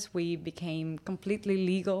status, we became completely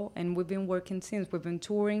legal, and we've been working since. We've been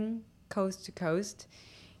touring coast to coast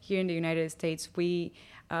here in the United States. We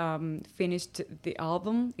finished the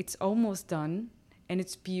album. It's almost done, and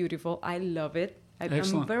it's beautiful. I love it.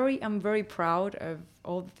 Excellent. I'm very proud of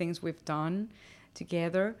all the things we've done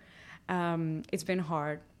together. It's been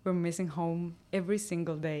hard. We're missing home every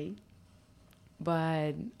single day,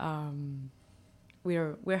 but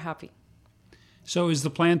we're happy. So is the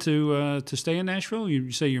plan to stay in Nashville? You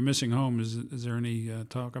say you're missing home. Is there any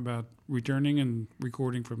talk about returning and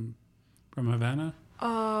recording from Havana?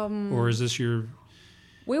 Or is this your...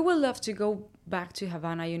 We would love to go back to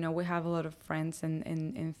Havana. We have a lot of friends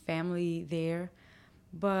and family there,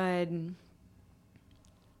 but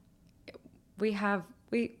we have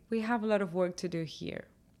a lot of work to do here.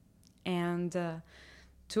 And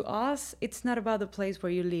to us, it's not about the place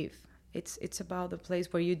where you live. It's about the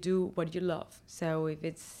place where you do what you love. So if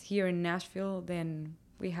it's here in Nashville, then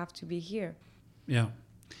we have to be here. Yeah.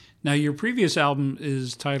 Now, your previous album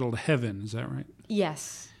is titled Heaven, is that right?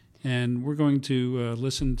 Yes. And we're going to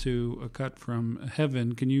listen to a cut from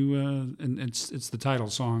Heaven. Can you, and it's the title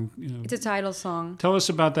song. It's a title song. Tell us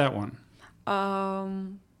about that one.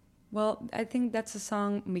 Well, I think that's a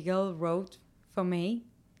song Miguel wrote for me.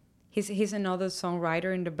 He's another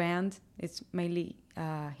songwriter in the band. It's mainly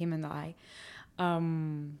him and I.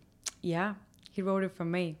 Yeah, he wrote it for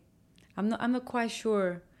me. I'm not quite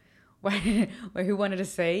sure what he wanted to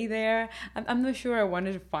say there. I'm not sure I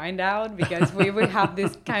wanted to find out because we would have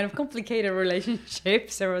this kind of complicated relationship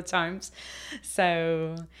several times.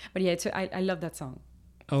 So, but yeah, I love that song.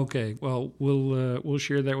 Okay, well, we'll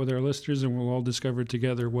share that with our listeners, and we'll all discover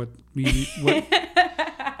together what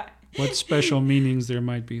special meanings there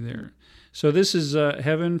might be there. So this is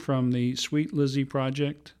Heaven from the Sweet Lizzie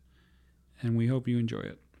Project, and we hope you enjoy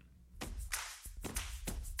it.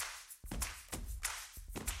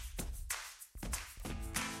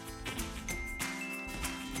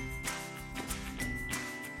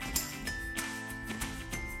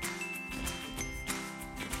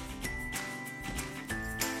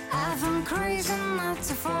 I've been crazy not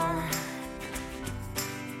too far.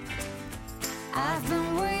 I've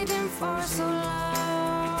been waiting for so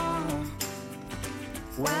long.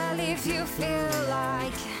 Well, if you feel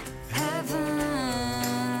like heaven,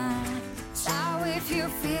 so if you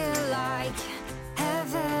feel like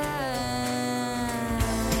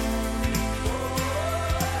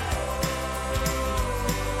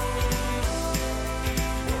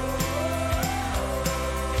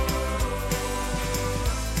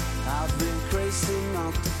I've been crazy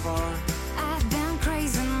not too far. I've been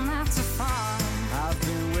crazy not too far. I've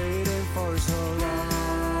been waiting for so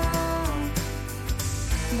long.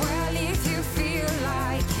 Well, if you feel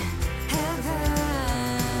like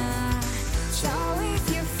heaven, so if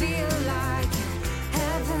you feel like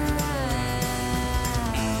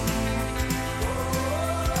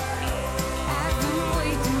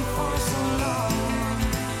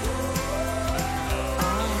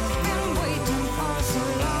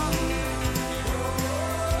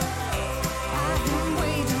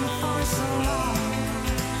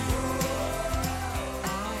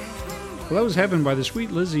Well, that was Heaven by the Sweet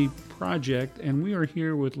Lizzie Project, and we are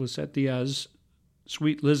here with Lisette Diaz,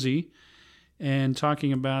 Sweet Lizzie, and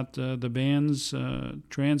talking about the band's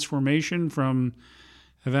transformation from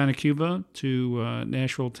Havana, Cuba to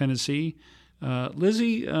Nashville, Tennessee.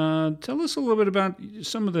 Lizzie, tell us a little bit about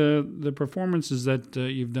some of the performances that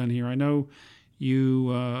you've done here. I know you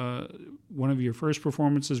one of your first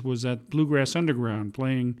performances was at Bluegrass Underground,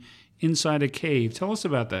 playing inside a cave. Tell us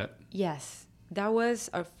about that. Yes, that was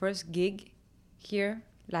our first gig here,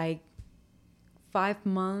 like 5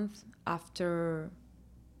 months after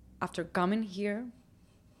coming here,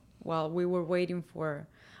 while we were waiting for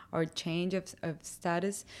our change of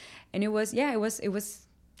status. And it was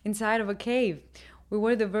inside of a cave. We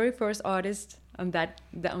were the very first artist on that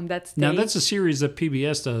stage. Now, that's a series that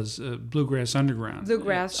PBS does, Bluegrass Underground.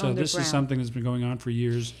 Bluegrass So this is Underground. something that's been going on for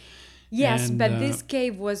years. Yes, And, but this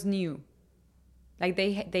cave was new. Like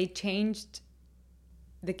they changed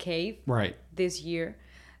the cave Right. this year,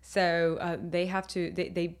 so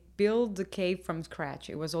they build the cave from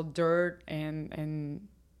scratch. It was all dirt, and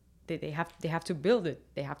they have to build it.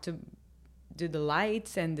 They have to do the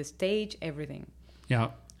lights and the stage, everything.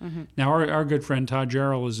 Yeah. Mm-hmm. Now, our good friend Todd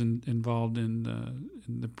Jarrell is involved in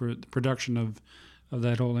the production of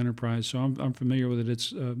that whole enterprise, so I'm familiar with it.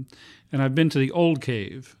 It's and I've been to the old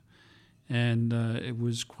cave, and it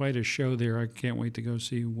was quite a show there. I can't wait to go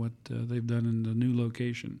see what they've done in the new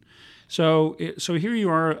location. So here you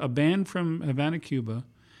are, a band from Havana, Cuba,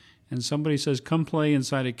 and somebody says, "Come play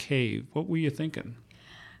inside a cave." What were you thinking?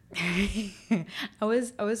 I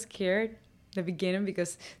was scared at the beginning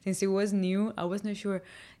because since it was new, I was not sure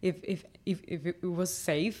if it was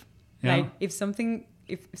safe. Yeah. Like if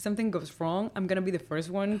something goes wrong, I'm gonna be the first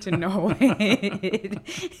one to know it.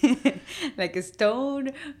 Like a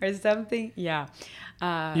stone or something. Yeah.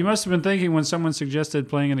 You must have been thinking when someone suggested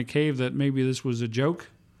playing in a cave that maybe this was a joke.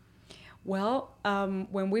 Well,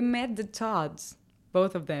 when we met the Todds,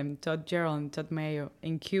 both of them, Todd Gerald and Todd Mayo,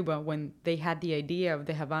 in Cuba, when they had the idea of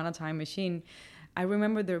the Havana Time Machine, I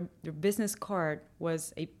remember their business card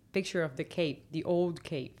was a picture of the cave, the old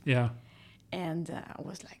cave. Yeah. And I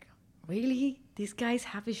was like, really? These guys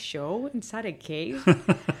have a show inside a cave?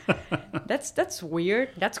 That's weird.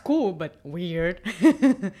 That's cool, but weird.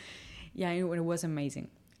 Yeah, it was amazing.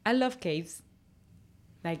 I love caves.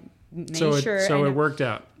 Like nature. So and it worked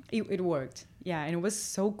out. It worked. Yeah, and it was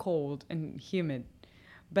so cold and humid.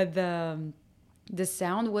 But the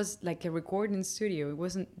sound was like a recording studio. It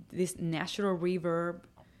wasn't this natural reverb.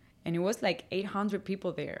 And it was like 800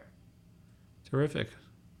 people there. Terrific.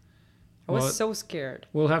 I was Well, so scared.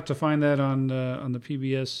 We'll have to find that on the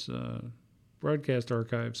PBS broadcast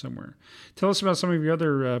archive somewhere. Tell us about some of your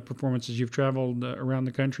other performances. You've traveled around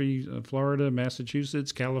the country, Florida,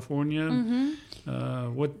 Massachusetts, California.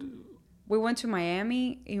 Mm-hmm. What? We went to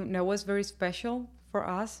Miami. That was very special for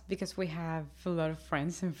us because we have a lot of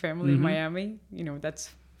friends and family in Miami.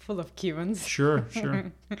 That's full of Cubans. Sure.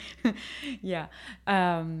 Yeah.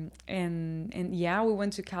 And yeah, we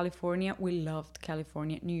went to California. We loved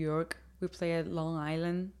California. New York. We played at Long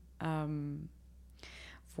Island.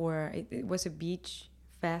 It was a beach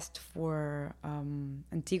fest for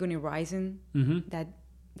Antigone Rising.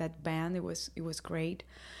 That band. It was great.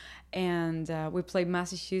 And we played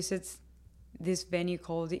Massachusetts. This venue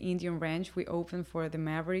called the Indian Ranch. We opened for the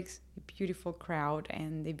Mavericks. A beautiful crowd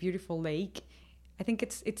and a beautiful lake. I think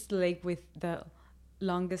it's the lake with the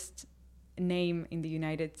longest name in the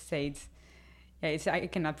United States. Yeah, I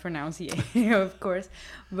cannot pronounce it, of course,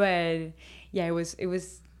 but yeah, it was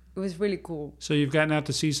really cool. So you've gotten out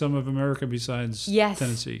to see some of America besides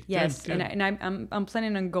Tennessee. Yes, Good. And I'm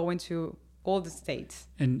planning on going to all the states.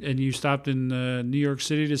 And you stopped in New York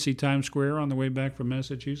City to see Times Square on the way back from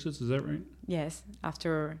Massachusetts. Is that right? Yes,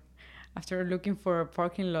 after looking for a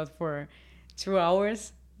parking lot for 2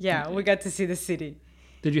 hours. Yeah, we got to see the city.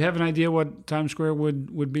 Did you have an idea what Times Square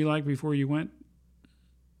would be like before you went?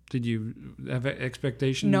 Did you have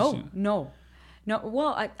expectations? No.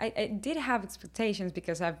 Well, I did have expectations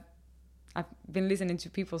because I've been listening to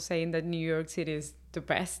people saying that New York City is the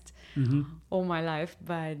best all my life,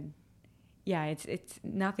 but yeah, it's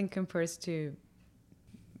nothing compares to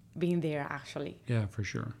being there actually. Yeah, for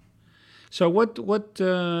sure. So what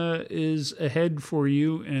is ahead for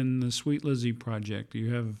you and the Sweet Lizzie project?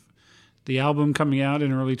 You have the album coming out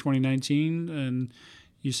in early 2019, and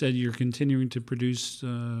you said you're continuing to produce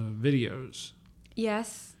videos.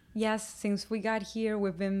 Yes. Since we got here,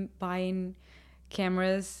 we've been buying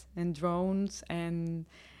cameras and drones and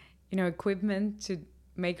equipment to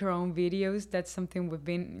make our own videos. That's something we've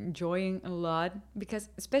been enjoying a lot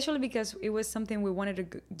especially because it was something we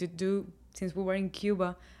wanted to do since we were in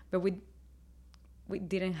Cuba, but we we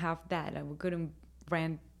didn't have that. Like, we couldn't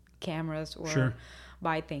rent cameras or Sure.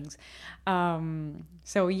 buy things.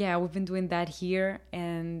 So yeah, we've been doing that here,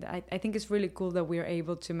 and I think it's really cool that we're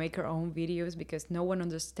able to make our own videos, because no one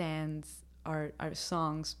understands our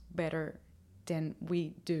songs better than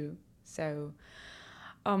we do. So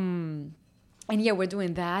and yeah, we're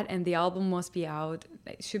doing that, and the album must be out.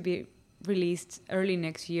 It should be released early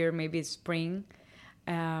next year, maybe spring.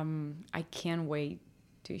 I can't wait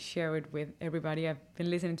to share it with everybody. I've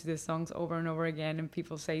been listening to the songs over and over again, and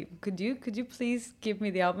people say, "Could you please give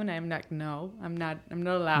me the album?" And I'm like, "No, I'm not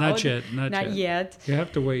allowed. Not yet. Not yet." You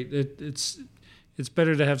have to wait. It's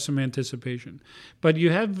better to have some anticipation. But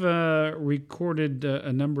you have recorded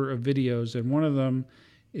a number of videos, and one of them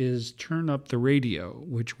is "Turn Up the Radio,"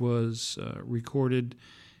 which was recorded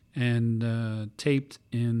and taped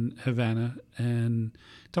in Havana. And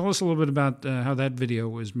tell us a little bit about how that video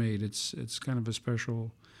was made. It's kind of a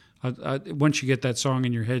special. Once you get that song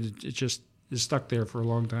in your head, it just is stuck there for a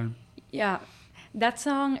long time. Yeah, that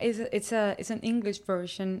song it's an English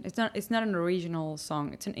version. It's not an original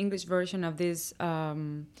song. It's an English version of this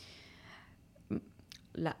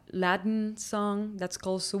Latin song that's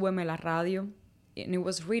called "Súbeme la Radio," and it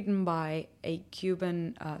was written by a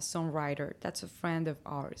Cuban songwriter. That's a friend of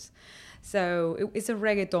ours. So it's a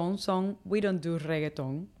reggaeton song. We don't do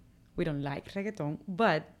reggaeton. We don't like reggaeton,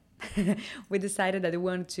 but we decided that we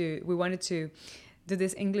wanted to do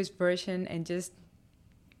this English version and just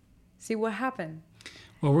see what happened.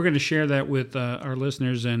 Well, we're going to share that with our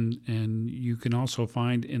listeners, and you can also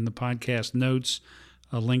find in the podcast notes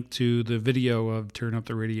a link to the video of "Turn Up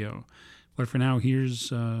the Radio." But for now, here's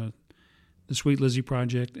the Sweet Lizzie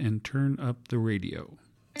Project and "Turn Up the Radio."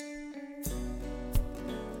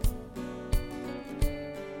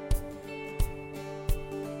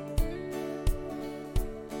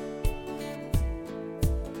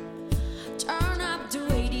 Turn up the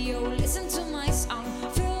radio, listen to my song.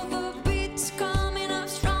 Feel the beats coming up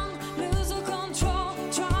strong. Lose the control,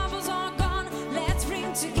 troubles are gone. Let's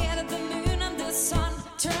bring together the moon and the sun.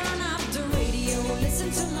 Turn up the radio, listen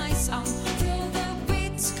to my song. Feel the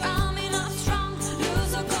beats coming up strong.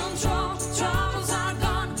 Lose the control, troubles are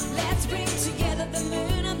gone. Let's bring together the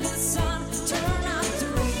moon and the sun. Turn up the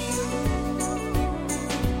radio.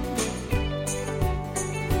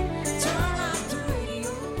 Turn up the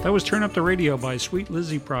radio. That was "Turn Up the Radio" by Sweet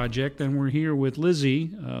Lizzie Project, and we're here with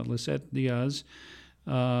Lizzie, Lisette Diaz,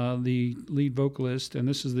 the lead vocalist, and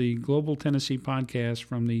this is the Global Tennessee podcast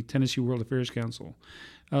from the Tennessee World Affairs Council.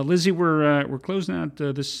 Lizzie, we're closing out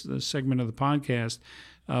this segment of the podcast,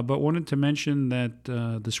 but wanted to mention that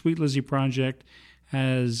the Sweet Lizzie Project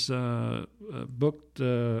has booked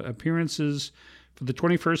appearances for the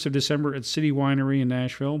 21st of December at City Winery in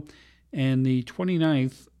Nashville, and the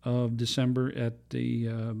 29th of December at the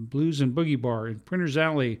Blues and Boogie Bar in Printers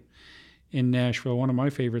Alley in Nashville, one of my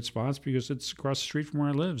favorite spots because it's across the street from where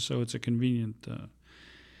I live, so it's a convenient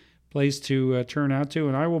place to turn out to.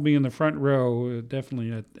 And I will be in the front row,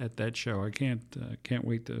 definitely at that show. I can't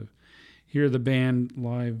wait to hear the band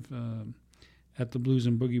live at the Blues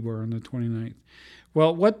and Boogie Bar on the 29th.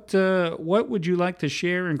 Well, what would you like to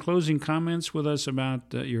share in closing comments with us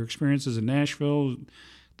about your experiences in Nashville,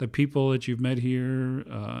 the people that you've met here,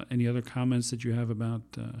 any other comments that you have about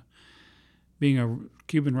being a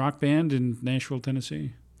Cuban rock band in Nashville,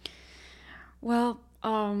 Tennessee? Well,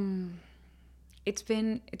 it's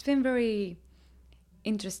been very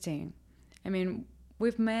interesting. I mean,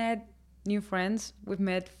 we've met new friends, we've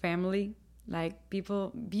met family, like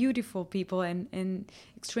people, beautiful people, and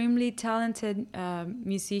extremely talented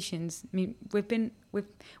musicians. I mean, we've been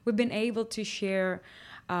able to share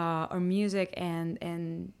our music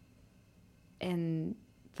and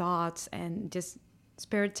thoughts and just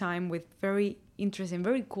spare time with very interesting,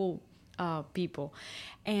 very cool people.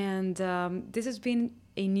 And this has been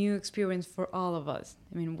a new experience for all of us.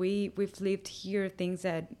 I mean, we've lived here things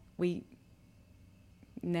that we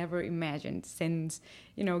never imagined, since,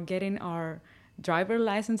 getting our driver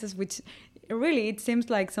licenses, which really, it seems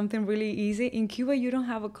like something really easy. In Cuba, you don't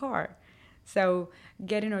have a car. So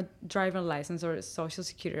getting a driver license or a social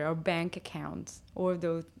security or bank accounts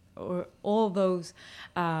or all those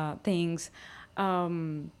things.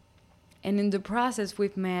 And in the process,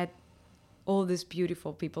 we've met all these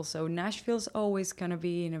beautiful people. So Nashville's always going to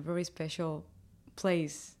be in a very special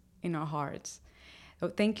place in our hearts. So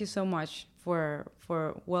thank you so much for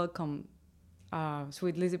welcome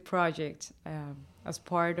Sweet Lizzie Project as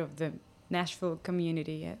part of the Nashville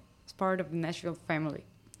community, as part of the Nashville family.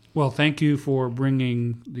 Well, thank you for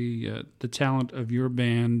bringing the talent of your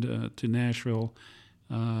band to Nashville.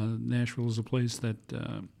 Nashville is a place that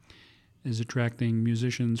is attracting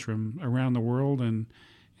musicians from around the world, and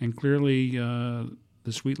clearly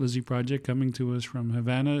the Sweet Lizzie Project coming to us from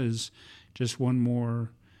Havana is just one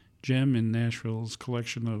more gem in Nashville's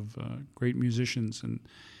collection of great musicians. And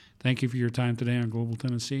thank you for your time today on Global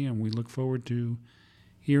Tennessee, and we look forward to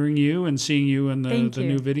hearing you and seeing you in the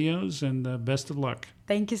new videos, and best of luck.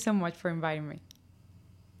 Thank you so much for inviting me.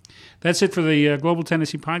 That's it for the Global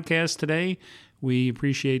Tennessee podcast today. We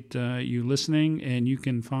appreciate you listening, and you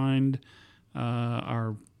can find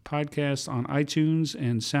our podcast on iTunes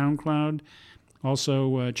and SoundCloud.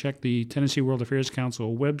 Also, check the Tennessee World Affairs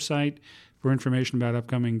Council website for information about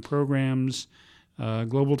upcoming programs,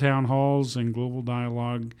 global town halls and global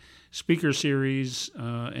dialogue speaker series,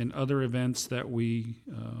 and other events that we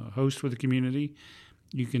host for the community.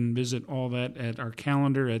 You can visit all that at our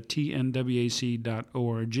calendar at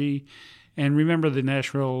tnwac.org. And remember,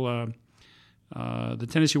 the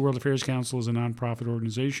Tennessee World Affairs Council is a nonprofit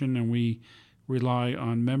organization, and we rely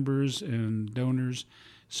on members and donors.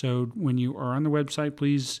 So when you are on the website,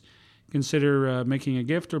 please consider making a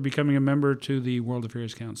gift or becoming a member to the World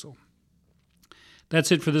Affairs Council.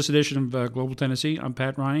 That's it for this edition of Global Tennessee. I'm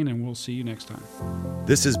Pat Ryan, and we'll see you next time.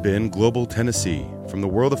 This has been Global Tennessee from the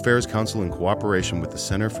World Affairs Council in cooperation with the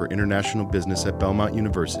Center for International Business at Belmont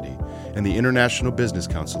University and the International Business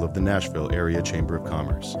Council of the Nashville Area Chamber of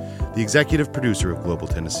Commerce. The executive producer of Global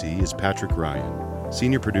Tennessee is Patrick Ryan,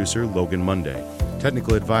 senior producer Logan Monday,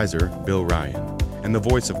 technical advisor Bill Ryan, and the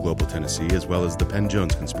voice of Global Tennessee, as well as the Penn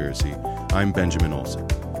Jones Conspiracy, I'm Benjamin Olson.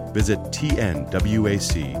 Visit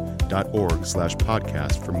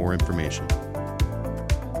tnwac.org/podcast for more information.